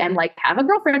gay and like have a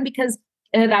girlfriend, because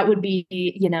that would be,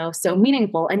 so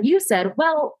meaningful. And you said,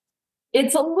 well,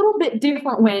 it's a little bit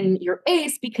different when you're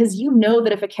ace, because that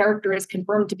if a character is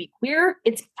confirmed to be queer,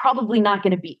 it's probably not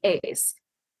going to be ace.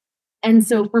 And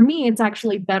so for me, it's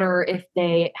actually better if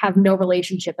they have no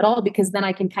relationship at all, because then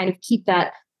I can kind of keep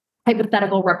that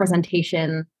hypothetical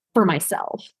representation for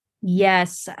myself.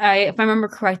 Yes, if I remember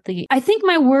correctly, I think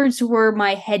my words were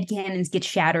my headcanons get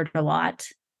shattered a lot.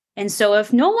 And so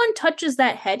if no one touches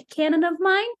that headcanon of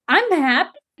mine, I'm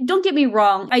happy. Don't get me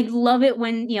wrong. I love it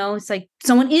when, it's like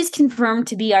someone is confirmed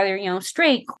to be either,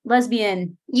 straight,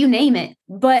 lesbian, you name it.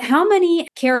 But how many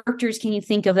characters can you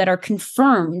think of that are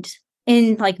confirmed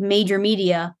in like major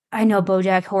media? I know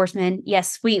BoJack Horseman.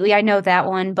 Yes, sweetly. I know that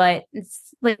one. But it's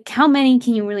like, how many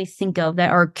can you really think of that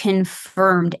are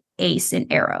confirmed ace and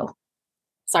aro?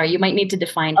 Sorry, you might need to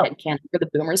define headcanon for the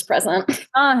boomers present.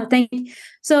 Thank you.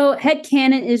 So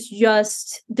headcanon is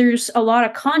just, there's a lot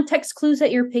of context clues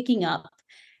that you're picking up.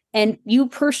 And you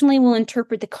personally will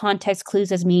interpret the context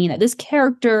clues as meaning that this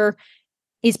character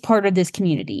is part of this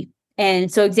community. And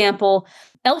so example,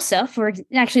 Elsa,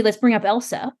 actually, let's bring up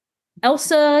Elsa.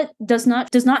 Elsa does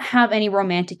not have any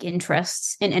romantic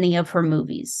interests in any of her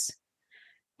movies.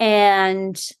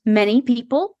 And many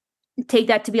people take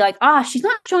that to be like, she's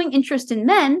not showing interest in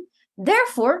men.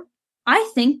 Therefore, I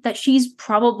think that she's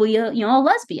probably a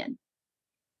lesbian.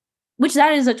 Which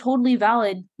that is a totally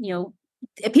valid,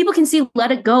 people can see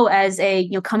Let It Go as a,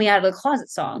 coming out of the closet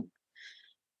song.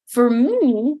 For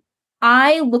me,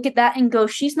 I look at that and go,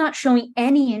 she's not showing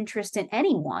any interest in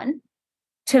anyone.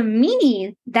 To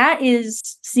me, that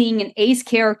is seeing an ace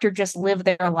character just live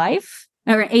their life,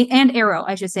 and Arrow,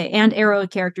 I should say, and Arrow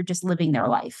character just living their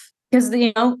life. Because,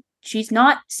 she's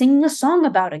not singing a song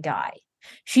about a guy.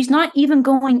 She's not even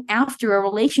going after a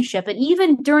relationship. And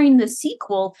even during the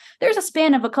sequel, there's a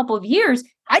span of a couple of years.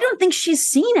 I don't think she's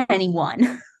seen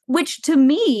anyone, which to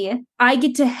me, I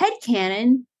get to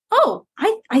headcanon. Oh,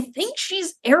 I think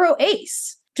she's aro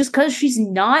ace just because she's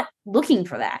not looking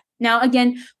for that. Now,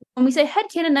 again, when we say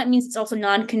headcanon, that means it's also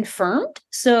non-confirmed.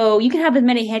 So you can have as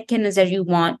many headcanons as you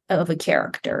want of a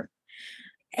character.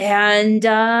 And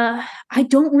I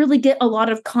don't really get a lot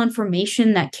of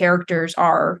confirmation that characters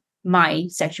are my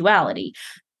sexuality.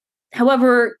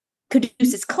 However,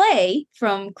 Caduceus Clay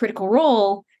from Critical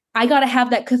Role, I got to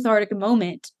have that cathartic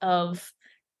moment of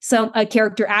a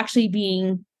character actually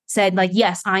being said, like,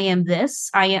 yes, I am this.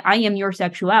 I am your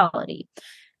sexuality.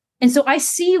 And so I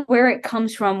see where it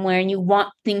comes from when you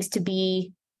want things to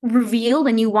be revealed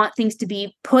and you want things to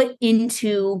be put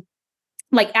into,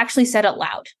 like, actually said out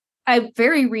loud. I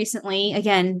very recently,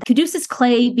 again, Caduceus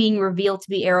Clay being revealed to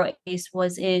be aro ace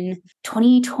was in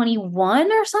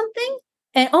 2021 or something.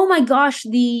 And oh my gosh,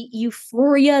 the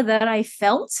euphoria that I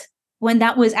felt when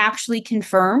that was actually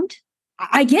confirmed.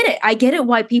 I get it. I get it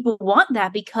why people want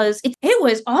that, because it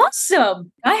was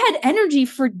awesome. I had energy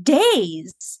for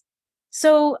days.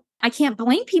 So I can't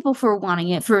blame people for wanting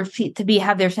it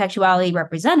have their sexuality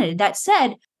represented. That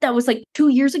said, that was like 2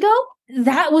 years ago.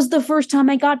 That was the first time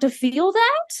I got to feel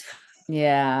that.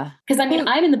 Yeah. Because I mean,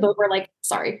 I'm in the boat where, like,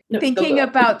 sorry. No, thinking go.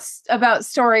 about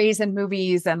stories and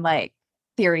movies and like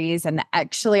theories. And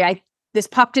actually this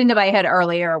popped into my head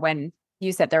earlier when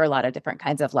you said there are a lot of different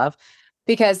kinds of love,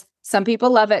 because some people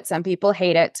love it. Some people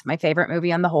hate it. My favorite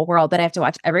movie on the whole world that I have to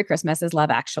watch every Christmas is Love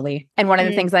Actually. And one of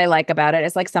the things I like about it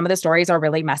is, like, some of the stories are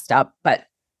really messed up, but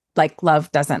like, love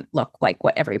doesn't look like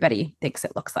what everybody thinks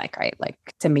it looks like, right? Like,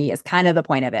 to me is kind of the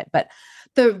point of it. But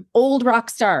the old rock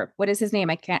star, what is his name?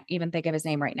 I can't even think of his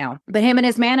name right now. But him and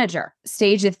his manager,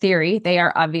 Stage of Theory, they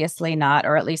are obviously not,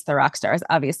 or at least the rock star is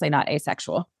obviously not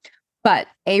asexual, but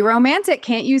aromantic.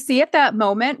 Can't you see at that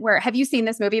moment where, have you seen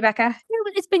this movie, Becca?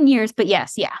 It's been years, but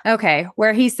yes, yeah. Okay.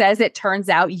 Where he says, it turns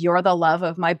out you're the love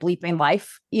of my bleeping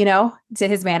life, to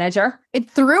his manager. It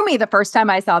threw me the first time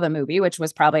I saw the movie, which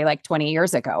was probably like 20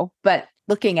 years ago. But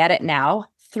looking at it now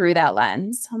through that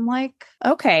lens, I'm like,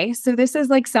 okay, so this is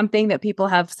like something that people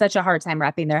have such a hard time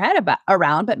wrapping their head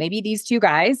around. But maybe these two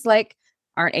guys, like,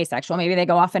 aren't asexual. Maybe they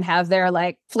go off and have their,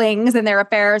 like, flings and their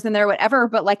affairs and their whatever.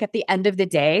 But like, at the end of the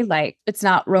day, like, it's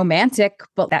not romantic,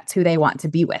 but that's who they want to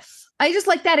be with. I just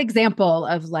like that example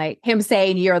of, like, him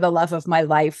saying you're the love of my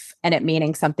life and it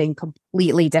meaning something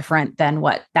completely different than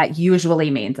what that usually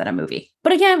means in a movie.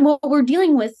 But again, what we're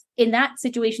dealing with in that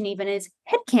situation even is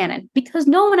headcanon, because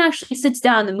no one actually sits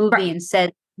down in the movie and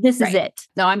said, this is it.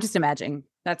 No, I'm just imagining.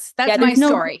 That's my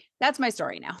story. That's my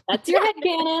story now. That's your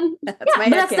headcanon.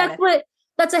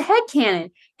 That's a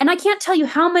headcanon. And I can't tell you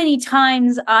how many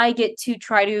times I get to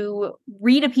try to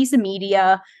read a piece of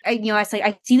media. I say,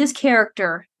 I see this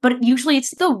character, but usually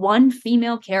it's the one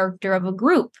female character of a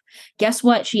group. Guess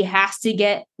what? She has to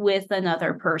get with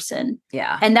another person.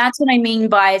 Yeah. And that's what I mean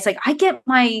by, it's like, I get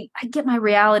my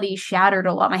reality shattered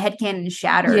a lot. My headcanon is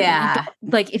shattered. Yeah.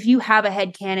 Like, if you have a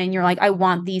headcanon, you're like, I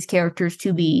want these characters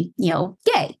to be,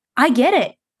 gay. I get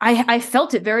it. I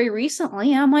felt it very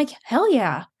recently. And I'm like, hell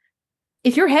yeah.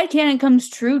 If your headcanon comes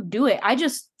true, do it.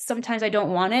 Sometimes I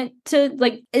don't want it to,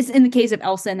 like, it's in the case of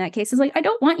Elsa in that case, it's like, I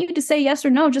don't want you to say yes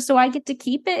or no, just so I get to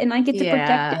keep it and I get to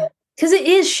protect it. Because it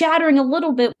is shattering a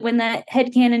little bit when that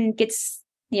headcanon gets,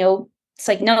 it's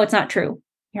like, no, it's not true.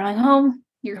 You're like, oh,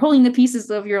 you're holding the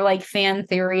pieces of your, like, fan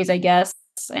theories, I guess.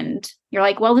 And you're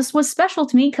like, well, this was special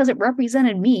to me because it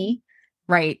represented me.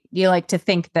 Right. You like to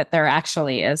think that there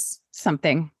actually is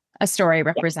something, a story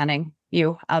representing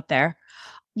you out there.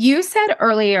 You said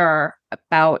earlier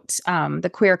about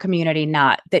the queer community,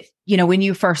 not that, when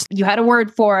you had a word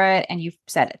for it and you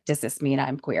said, does this mean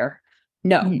I'm queer?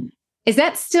 No. Mm-hmm. Is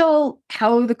that still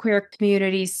how the queer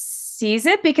community sees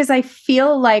it? Because I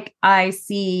feel like I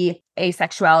see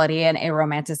asexuality and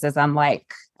aromanticism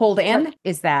like pulled in.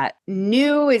 Is that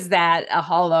new? Is that a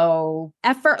hollow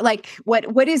effort? Like,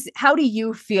 how do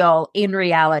you feel in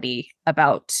reality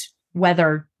about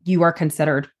whether you are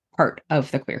considered part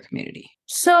of the queer community?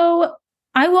 So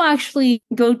I will actually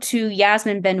go to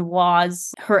Yasmin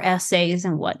Benoit's, her essays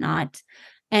and whatnot.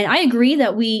 And I agree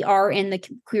that we are in the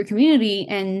queer community.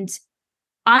 And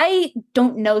I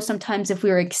don't know sometimes if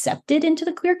we're accepted into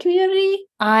the queer community.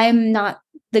 I'm not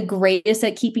the greatest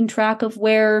at keeping track of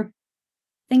where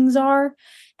things are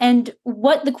and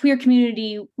what the queer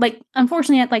community, like,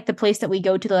 unfortunately, at, like, the place that we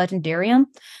go to, the Legendarium,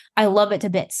 I love it to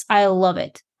bits. I love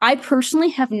it. I personally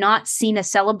have not seen a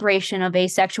celebration of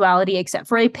asexuality except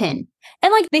for a pin.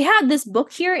 And like they had this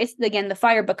book here, it's again The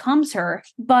Fire Becomes Her,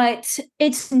 but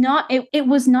it's not it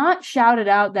was not shouted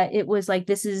out that it was like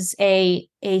this is a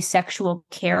asexual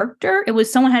character. It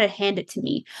was someone had to hand it to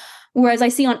me. Whereas I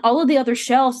see on all of the other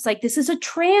shelves, it's like this is a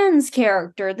trans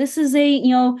character. This is a,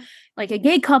 like a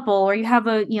gay couple, or you have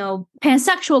a,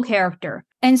 pansexual character.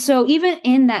 And so even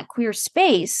in that queer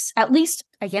space, at least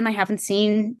again, I haven't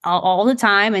seen all the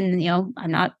time, and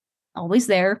I'm not always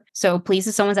there. So please,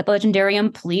 if someone's at the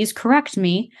Legendarium, please correct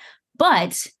me.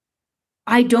 But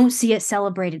I don't see it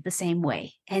celebrated the same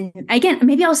way. And again,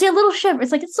 maybe I'll see a little shiver.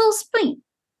 It's like, it's a little spring.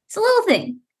 It's a little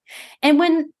thing. And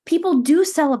when people do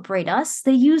celebrate us,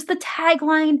 they use the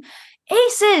tagline,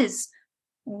 Aces,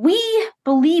 we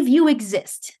believe you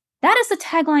exist. That is the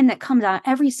tagline that comes out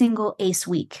every single Ace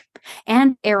week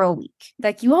and Arrow week.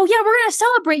 Like, we're going to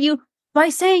celebrate you by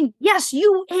saying, yes,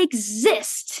 you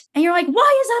exist. And you're like,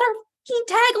 why is that our key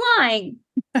tagline?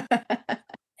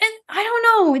 And I don't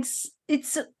know.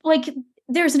 It's like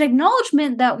there's an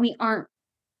acknowledgement that we aren't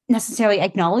necessarily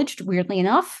acknowledged, weirdly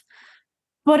enough,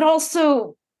 but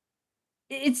also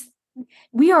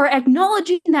we are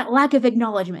acknowledging that lack of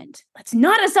acknowledgement. That's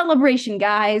not a celebration,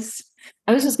 guys.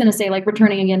 I was just going to say, like,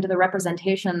 returning again to the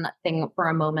representation thing for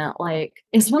a moment, like,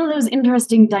 it's one of those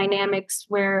interesting dynamics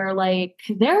where, like,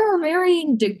 there are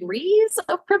varying degrees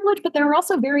of privilege, but there are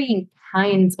also varying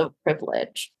kinds of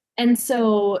privilege. And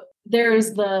so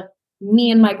there's the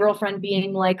me and my girlfriend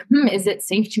being like, is it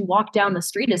safe to walk down the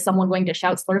street? Is someone going to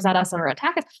shout slurs at us or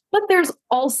attack us? But there's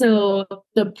also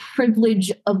the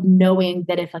privilege of knowing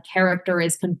that if a character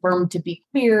is confirmed to be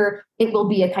queer, it will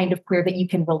be a kind of queer that you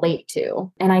can relate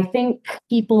to. And I think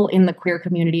people in the queer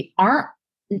community aren't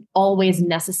always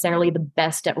necessarily the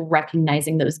best at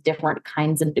recognizing those different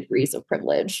kinds and degrees of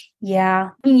privilege.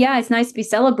 Yeah. I mean, yeah, it's nice to be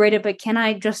celebrated, but can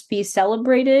I just be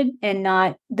celebrated and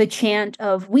not the chant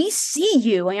of, we see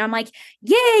you? And I'm like,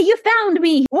 yay, you found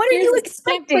me. What are you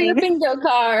expecting? For your bingo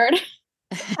card.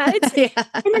 And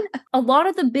then a lot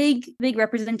of the big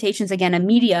representations, again, in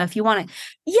media, if you want to,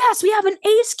 yes, we have an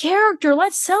ace character.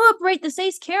 Let's celebrate this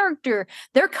ace character.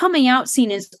 Their coming out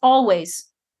scene is always,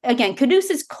 again,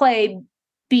 Caduceus Clay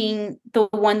being the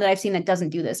one that I've seen that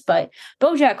doesn't do this, but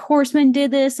BoJack Horseman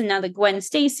did this, and now the Gwen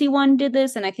Stacy one did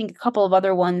this, and I think a couple of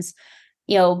other ones,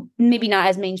 maybe not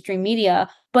as mainstream media,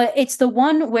 but it's the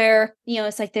one where,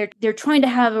 it's like they're trying to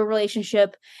have a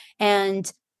relationship,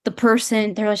 and the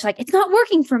person, they're just like, it's not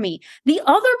working for me. The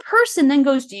other person then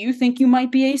goes, do you think you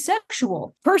might be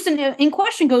asexual? Person in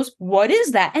question goes, what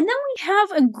is that? And then we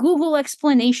have a Google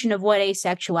explanation of what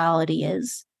asexuality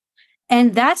is.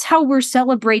 And that's how we're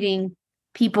celebrating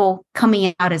people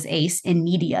coming out as ace in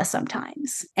media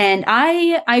sometimes. And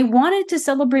I wanted to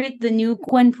celebrate the new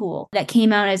Gwenpool that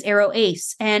came out as Arrow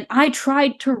Ace. And I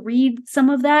tried to read some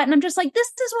of that. And I'm just like, this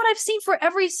is what I've seen for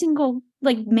every single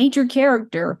like major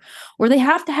character, where they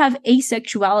have to have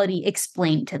asexuality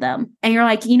explained to them. And you're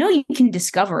like, you can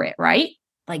discover it, right?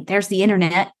 Like there's the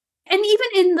internet. And even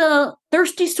in the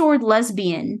Thirsty Sword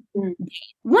Lesbian,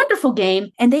 wonderful game,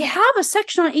 and they have a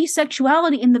section on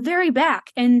asexuality in the very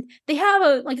back, and they have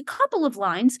a couple of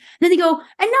lines. And then they go,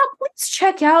 and now please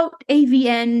check out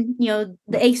AVN,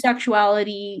 the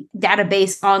asexuality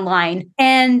database online.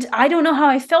 And I don't know how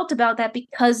I felt about that,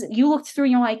 because you looked through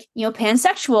and you're like,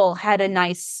 pansexual had a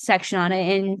nice section on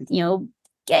it, and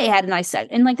gay had a nice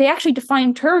section, and like they actually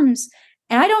define terms.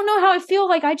 And I don't know how I feel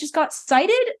like I just got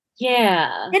cited.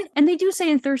 Yeah. And they do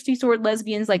say in Thirsty Sword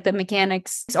Lesbians, like the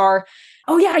mechanics are,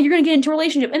 oh yeah, you're going to get into a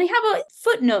relationship. And they have a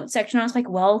footnote section. I was like,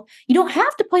 well, you don't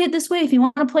have to play it this way if you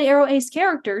want to play Arrow Ace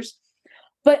characters.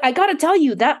 But I got to tell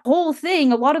you, that whole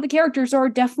thing, a lot of the characters are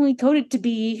definitely coded to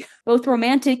be both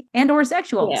romantic and or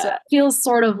sexual. Yeah. So it feels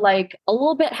sort of like a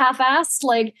little bit half-assed,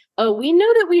 like, oh, we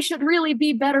know that we should really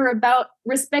be better about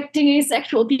respecting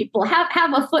asexual people.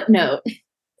 Have a footnote.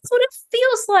 That's what it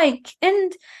feels like.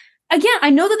 And again,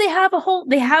 I know that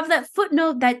they have that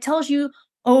footnote that tells you,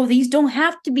 oh, these don't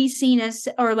have to be seen as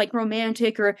or like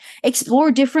romantic or explore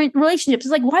different relationships.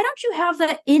 It's like, why don't you have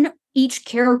that in each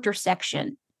character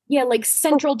section? Yeah, like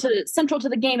central to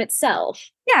the game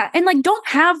itself. Yeah, and like don't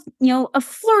have, a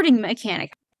flirting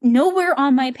mechanic. Nowhere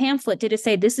on my pamphlet did it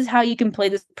say this is how you can play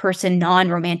this person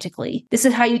non-romantically. This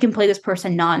is how you can play this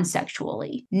person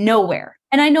non-sexually. Nowhere.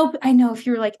 And I know if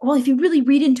you're like, well, if you really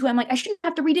read into it, I'm like, I shouldn't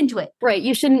have to read into it. Right.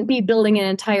 You shouldn't be building an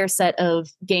entire set of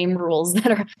game rules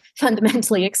that are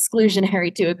fundamentally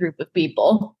exclusionary to a group of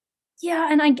people. Yeah,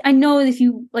 and I know if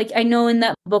you I know in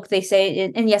that book they say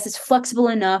it, and yes, it's flexible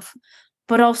enough,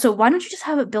 but also why don't you just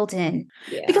have it built in?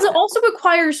 Yeah. Because it also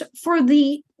requires for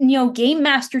the game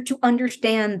master to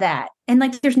understand that. And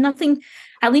there's nothing,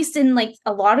 at least in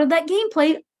a lot of that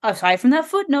gameplay, aside from that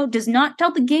footnote, does not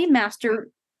tell the game master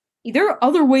there are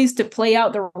other ways to play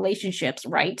out the relationships,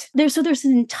 right? There's an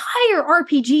entire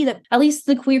RPG that at least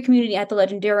the queer community at the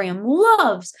Legendarium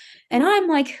loves. And I'm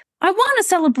like, I want to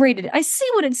celebrate it. I see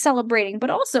what it's celebrating,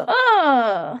 but also,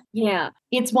 yeah,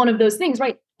 it's one of those things,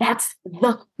 right? That's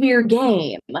the queer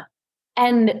game.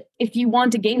 And if you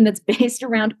want a game that's based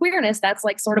around queerness, that's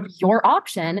like sort of your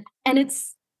option. And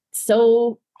it's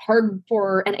so hard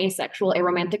for an asexual,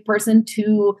 aromantic person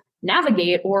to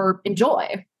navigate or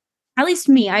enjoy. At least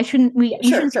me. I shouldn't. We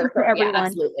shouldn't Sure, for everyone. Yeah,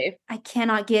 absolutely. I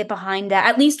cannot get behind that.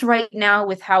 At least right now,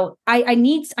 with how I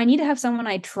need to have someone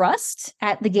I trust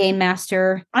at the game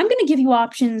master. I'm going to give you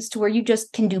options to where you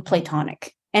just can do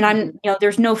platonic, and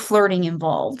there's no flirting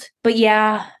involved. But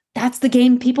yeah, that's the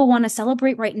game people want to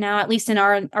celebrate right now. At least in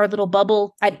our little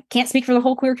bubble. I can't speak for the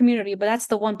whole queer community, but that's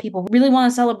the one people really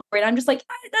want to celebrate. I'm just like,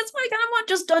 that's why I kind of want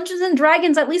just Dungeons and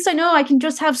Dragons. At least I know I can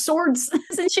just have swords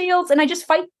and shields, and I just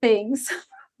fight things.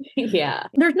 Yeah.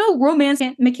 There's no romance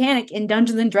mechanic in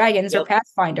Dungeons and Dragons or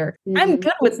Pathfinder. I'm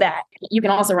good with that. You can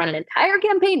also run an entire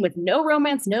campaign with no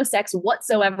romance, no sex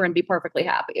whatsoever and be perfectly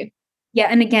happy. Yeah,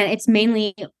 and again, it's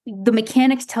mainly the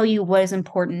mechanics tell you what is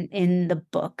important in the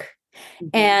book.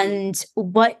 And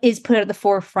what is put at the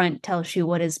forefront tells you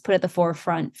what is put at the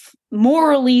forefront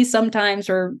morally sometimes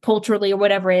or culturally or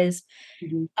whatever it is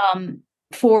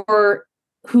for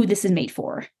who this is made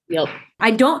for. Yep.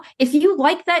 If you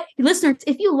like that, listeners,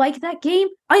 if you like that game,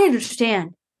 I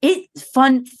understand. It's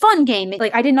fun game.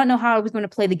 Like, I did not know how I was going to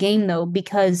play the game though,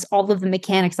 because all of the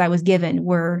mechanics I was given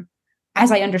were,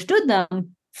 as I understood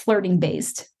them, flirting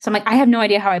based. So I'm like, I have no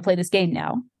idea how I play this game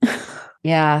now.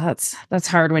 Yeah, that's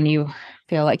hard when you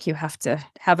feel like you have to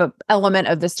have an element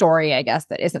of the story, I guess,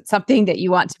 that isn't something that you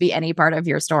want to be any part of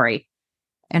your story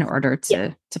in order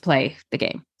to play the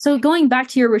game. So going back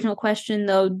to your original question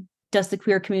though, does the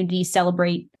queer community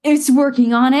celebrate? It's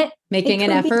working on it. Making an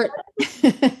effort.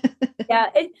 Yeah.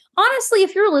 Honestly,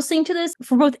 if you're listening to this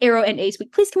for both Arrow and Ace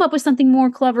Week, please come up with something more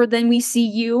clever than we see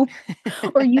you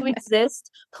or you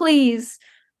exist. Please.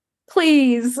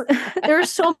 There are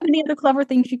so many other clever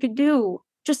things you could do.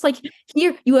 Just like,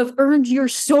 here, you have earned your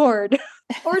sword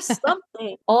or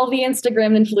something. All the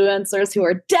Instagram influencers who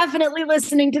are definitely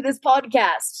listening to this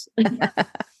podcast.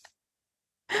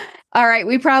 All right,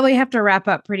 we probably have to wrap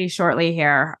up pretty shortly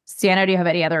here. Sienna, do you have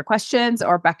any other questions,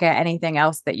 or Becca, anything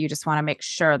else that you just want to make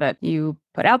sure that you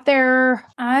put out there?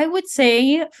 I would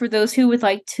say for those who would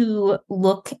like to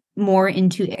look more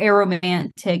into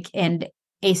aromantic and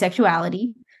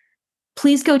asexuality,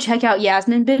 please go check out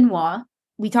Yasmin Benoit.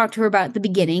 We talked to her about the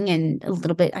beginning and a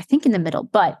little bit, I think, in the middle,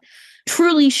 but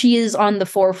truly she is on the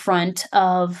forefront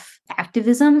of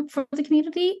activism for the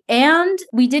community. And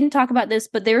we didn't talk about this,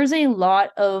 but there's a lot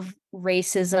of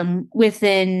racism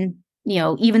within,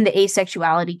 even the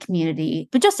asexuality community,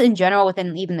 but just in general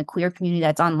within even the queer community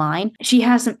that's online. She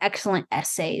has some excellent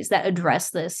essays that address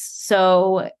this.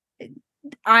 So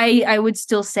I would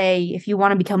still say, if you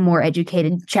want to become more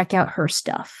educated, check out her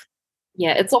stuff.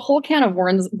 Yeah, it's a whole can of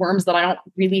worms that I don't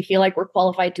really feel like we're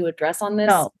qualified to address on this.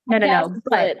 No.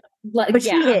 But yeah,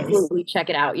 she is. Absolutely check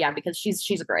it out. Yeah, because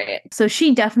she's great. So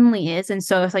she definitely is. And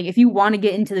so it's like, if you want to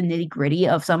get into the nitty gritty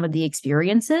of some of the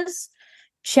experiences,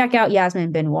 check out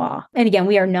Yasmin Benoit. And again,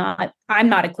 I'm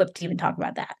not equipped to even talk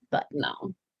about that, but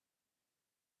no.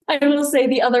 I will say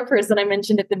the other person I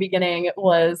mentioned at the beginning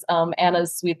was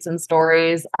Anna's Sweets and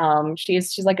Stories.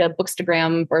 She's like a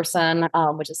bookstagram person,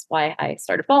 which is why I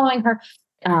started following her.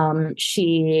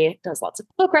 She does lots of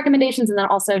book recommendations, and then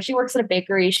also she works at a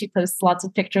bakery. She posts lots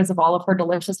of pictures of all of her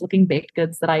delicious looking baked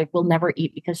goods that I will never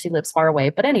eat because she lives far away.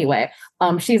 But anyway,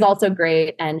 she's also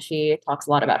great, and she talks a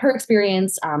lot about her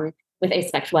experience with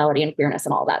asexuality and queerness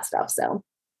and all that stuff. So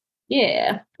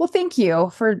yeah. Well, thank you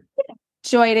for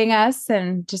joining us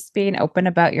and just being open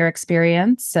about your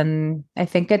experience. And I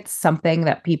think it's something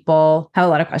that people have a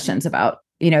lot of questions about.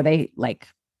 They like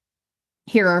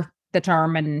hear the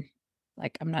term and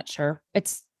like, I'm not sure.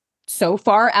 It's so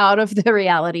far out of the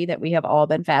reality that we have all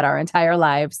been fed our entire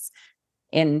lives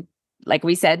in, like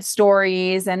we said,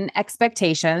 stories and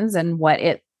expectations, and what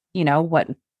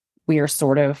we are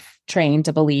sort of trained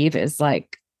to believe is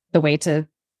like the way to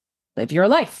live your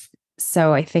life.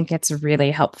 So I think it's really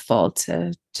helpful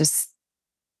to just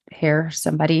hear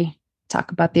somebody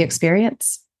talk about the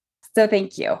experience. So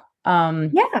thank you.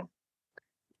 Yeah.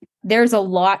 There's a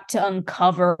lot to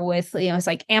uncover with, it's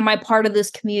like, am I part of this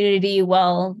community?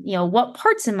 Well, what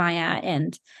parts am I at?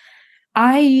 And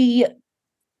I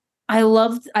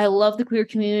love the queer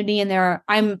community, and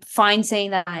I'm fine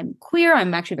saying that I'm queer.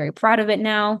 I'm actually very proud of it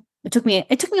now. It took me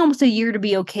almost a year to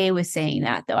be okay with saying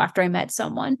that though, after I met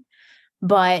someone.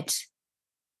 But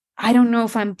I don't know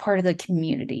if I'm part of the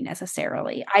community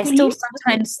necessarily. I What do still you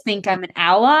sometimes think I'm an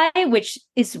ally, which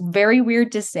is very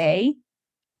weird to say.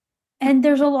 And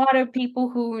there's a lot of people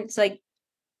who it's like,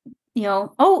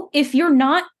 oh, if you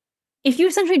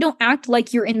essentially don't act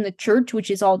like you're in the church,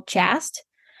 which is all chaste,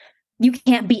 you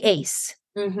can't be ace.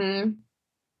 Mm-hmm.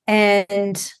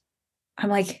 And I'm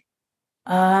like,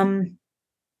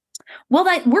 well,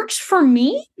 that works for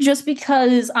me just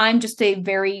because I'm just a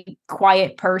very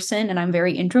quiet person and I'm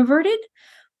very introverted.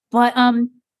 But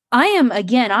I am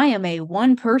a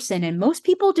one person, and most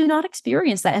people do not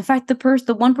experience that. In fact,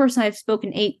 the one person I've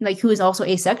spoken who is also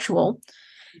asexual,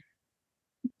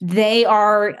 they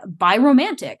are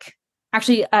biromantic.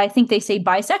 Actually, I think they say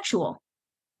bisexual,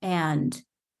 and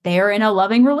they're in a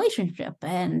loving relationship,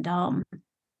 and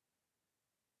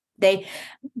they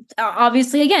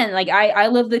obviously, again, like I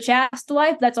live the chaste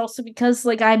life. That's also because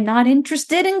like I'm not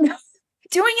interested in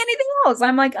doing anything else.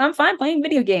 I'm like, I'm fine playing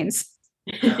video games.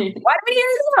 Why do we need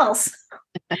anything else?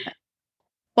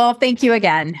 Well, thank you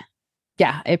again.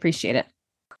 Yeah, I appreciate it.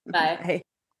 Bye.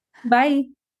 Bye.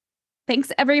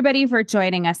 Thanks everybody for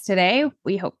joining us today.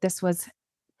 We hope this was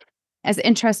as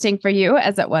interesting for you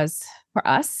as it was for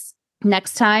us.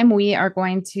 Next time, we are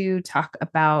going to talk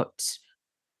about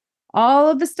all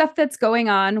of the stuff that's going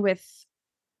on with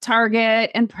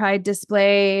Target and Pride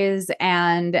displays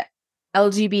and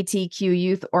LGBTQ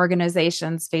youth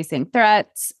organizations facing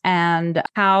threats, and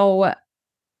how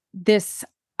this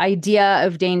idea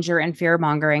of danger and fear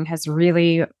mongering has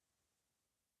really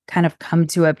kind of come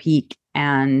to a peak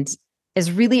and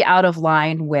is really out of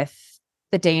line with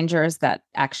the dangers that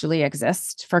actually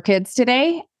exist for kids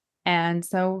today. And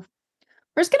so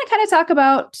we're just going to kind of talk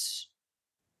about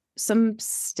some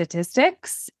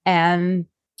statistics and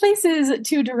places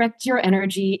to direct your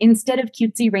energy instead of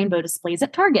cutesy rainbow displays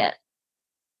at Target.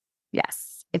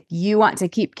 yes, if you want to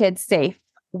keep kids safe,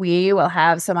 we will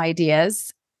have some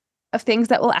ideas of things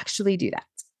that will actually do that.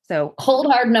 So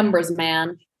hold hard numbers,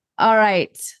 man. All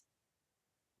right.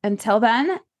 Until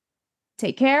then,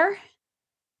 take care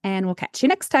and we'll catch you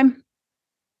next time.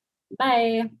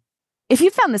 Bye. If you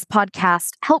found this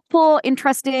podcast helpful,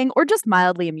 interesting, or just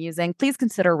mildly amusing, please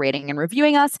consider rating and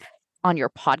reviewing us on your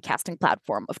podcasting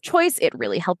platform of choice. It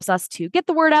really helps us to get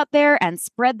the word out there and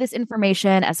spread this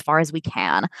information as far as we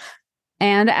can.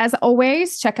 And as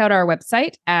always, check out our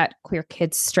website at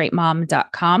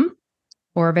queerkidsstraightmom.com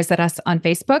or visit us on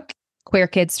Facebook, Queer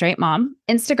Kid Straight Mom,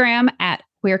 Instagram at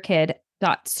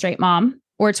queerkid.straightmom,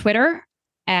 or Twitter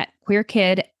at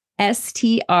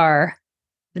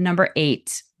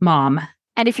queerkidstr8mom.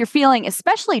 And if you're feeling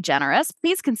especially generous,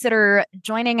 please consider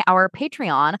joining our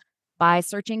Patreon by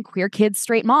searching Queer Kids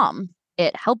Straight Mom.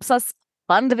 It helps us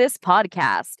fund this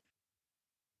podcast.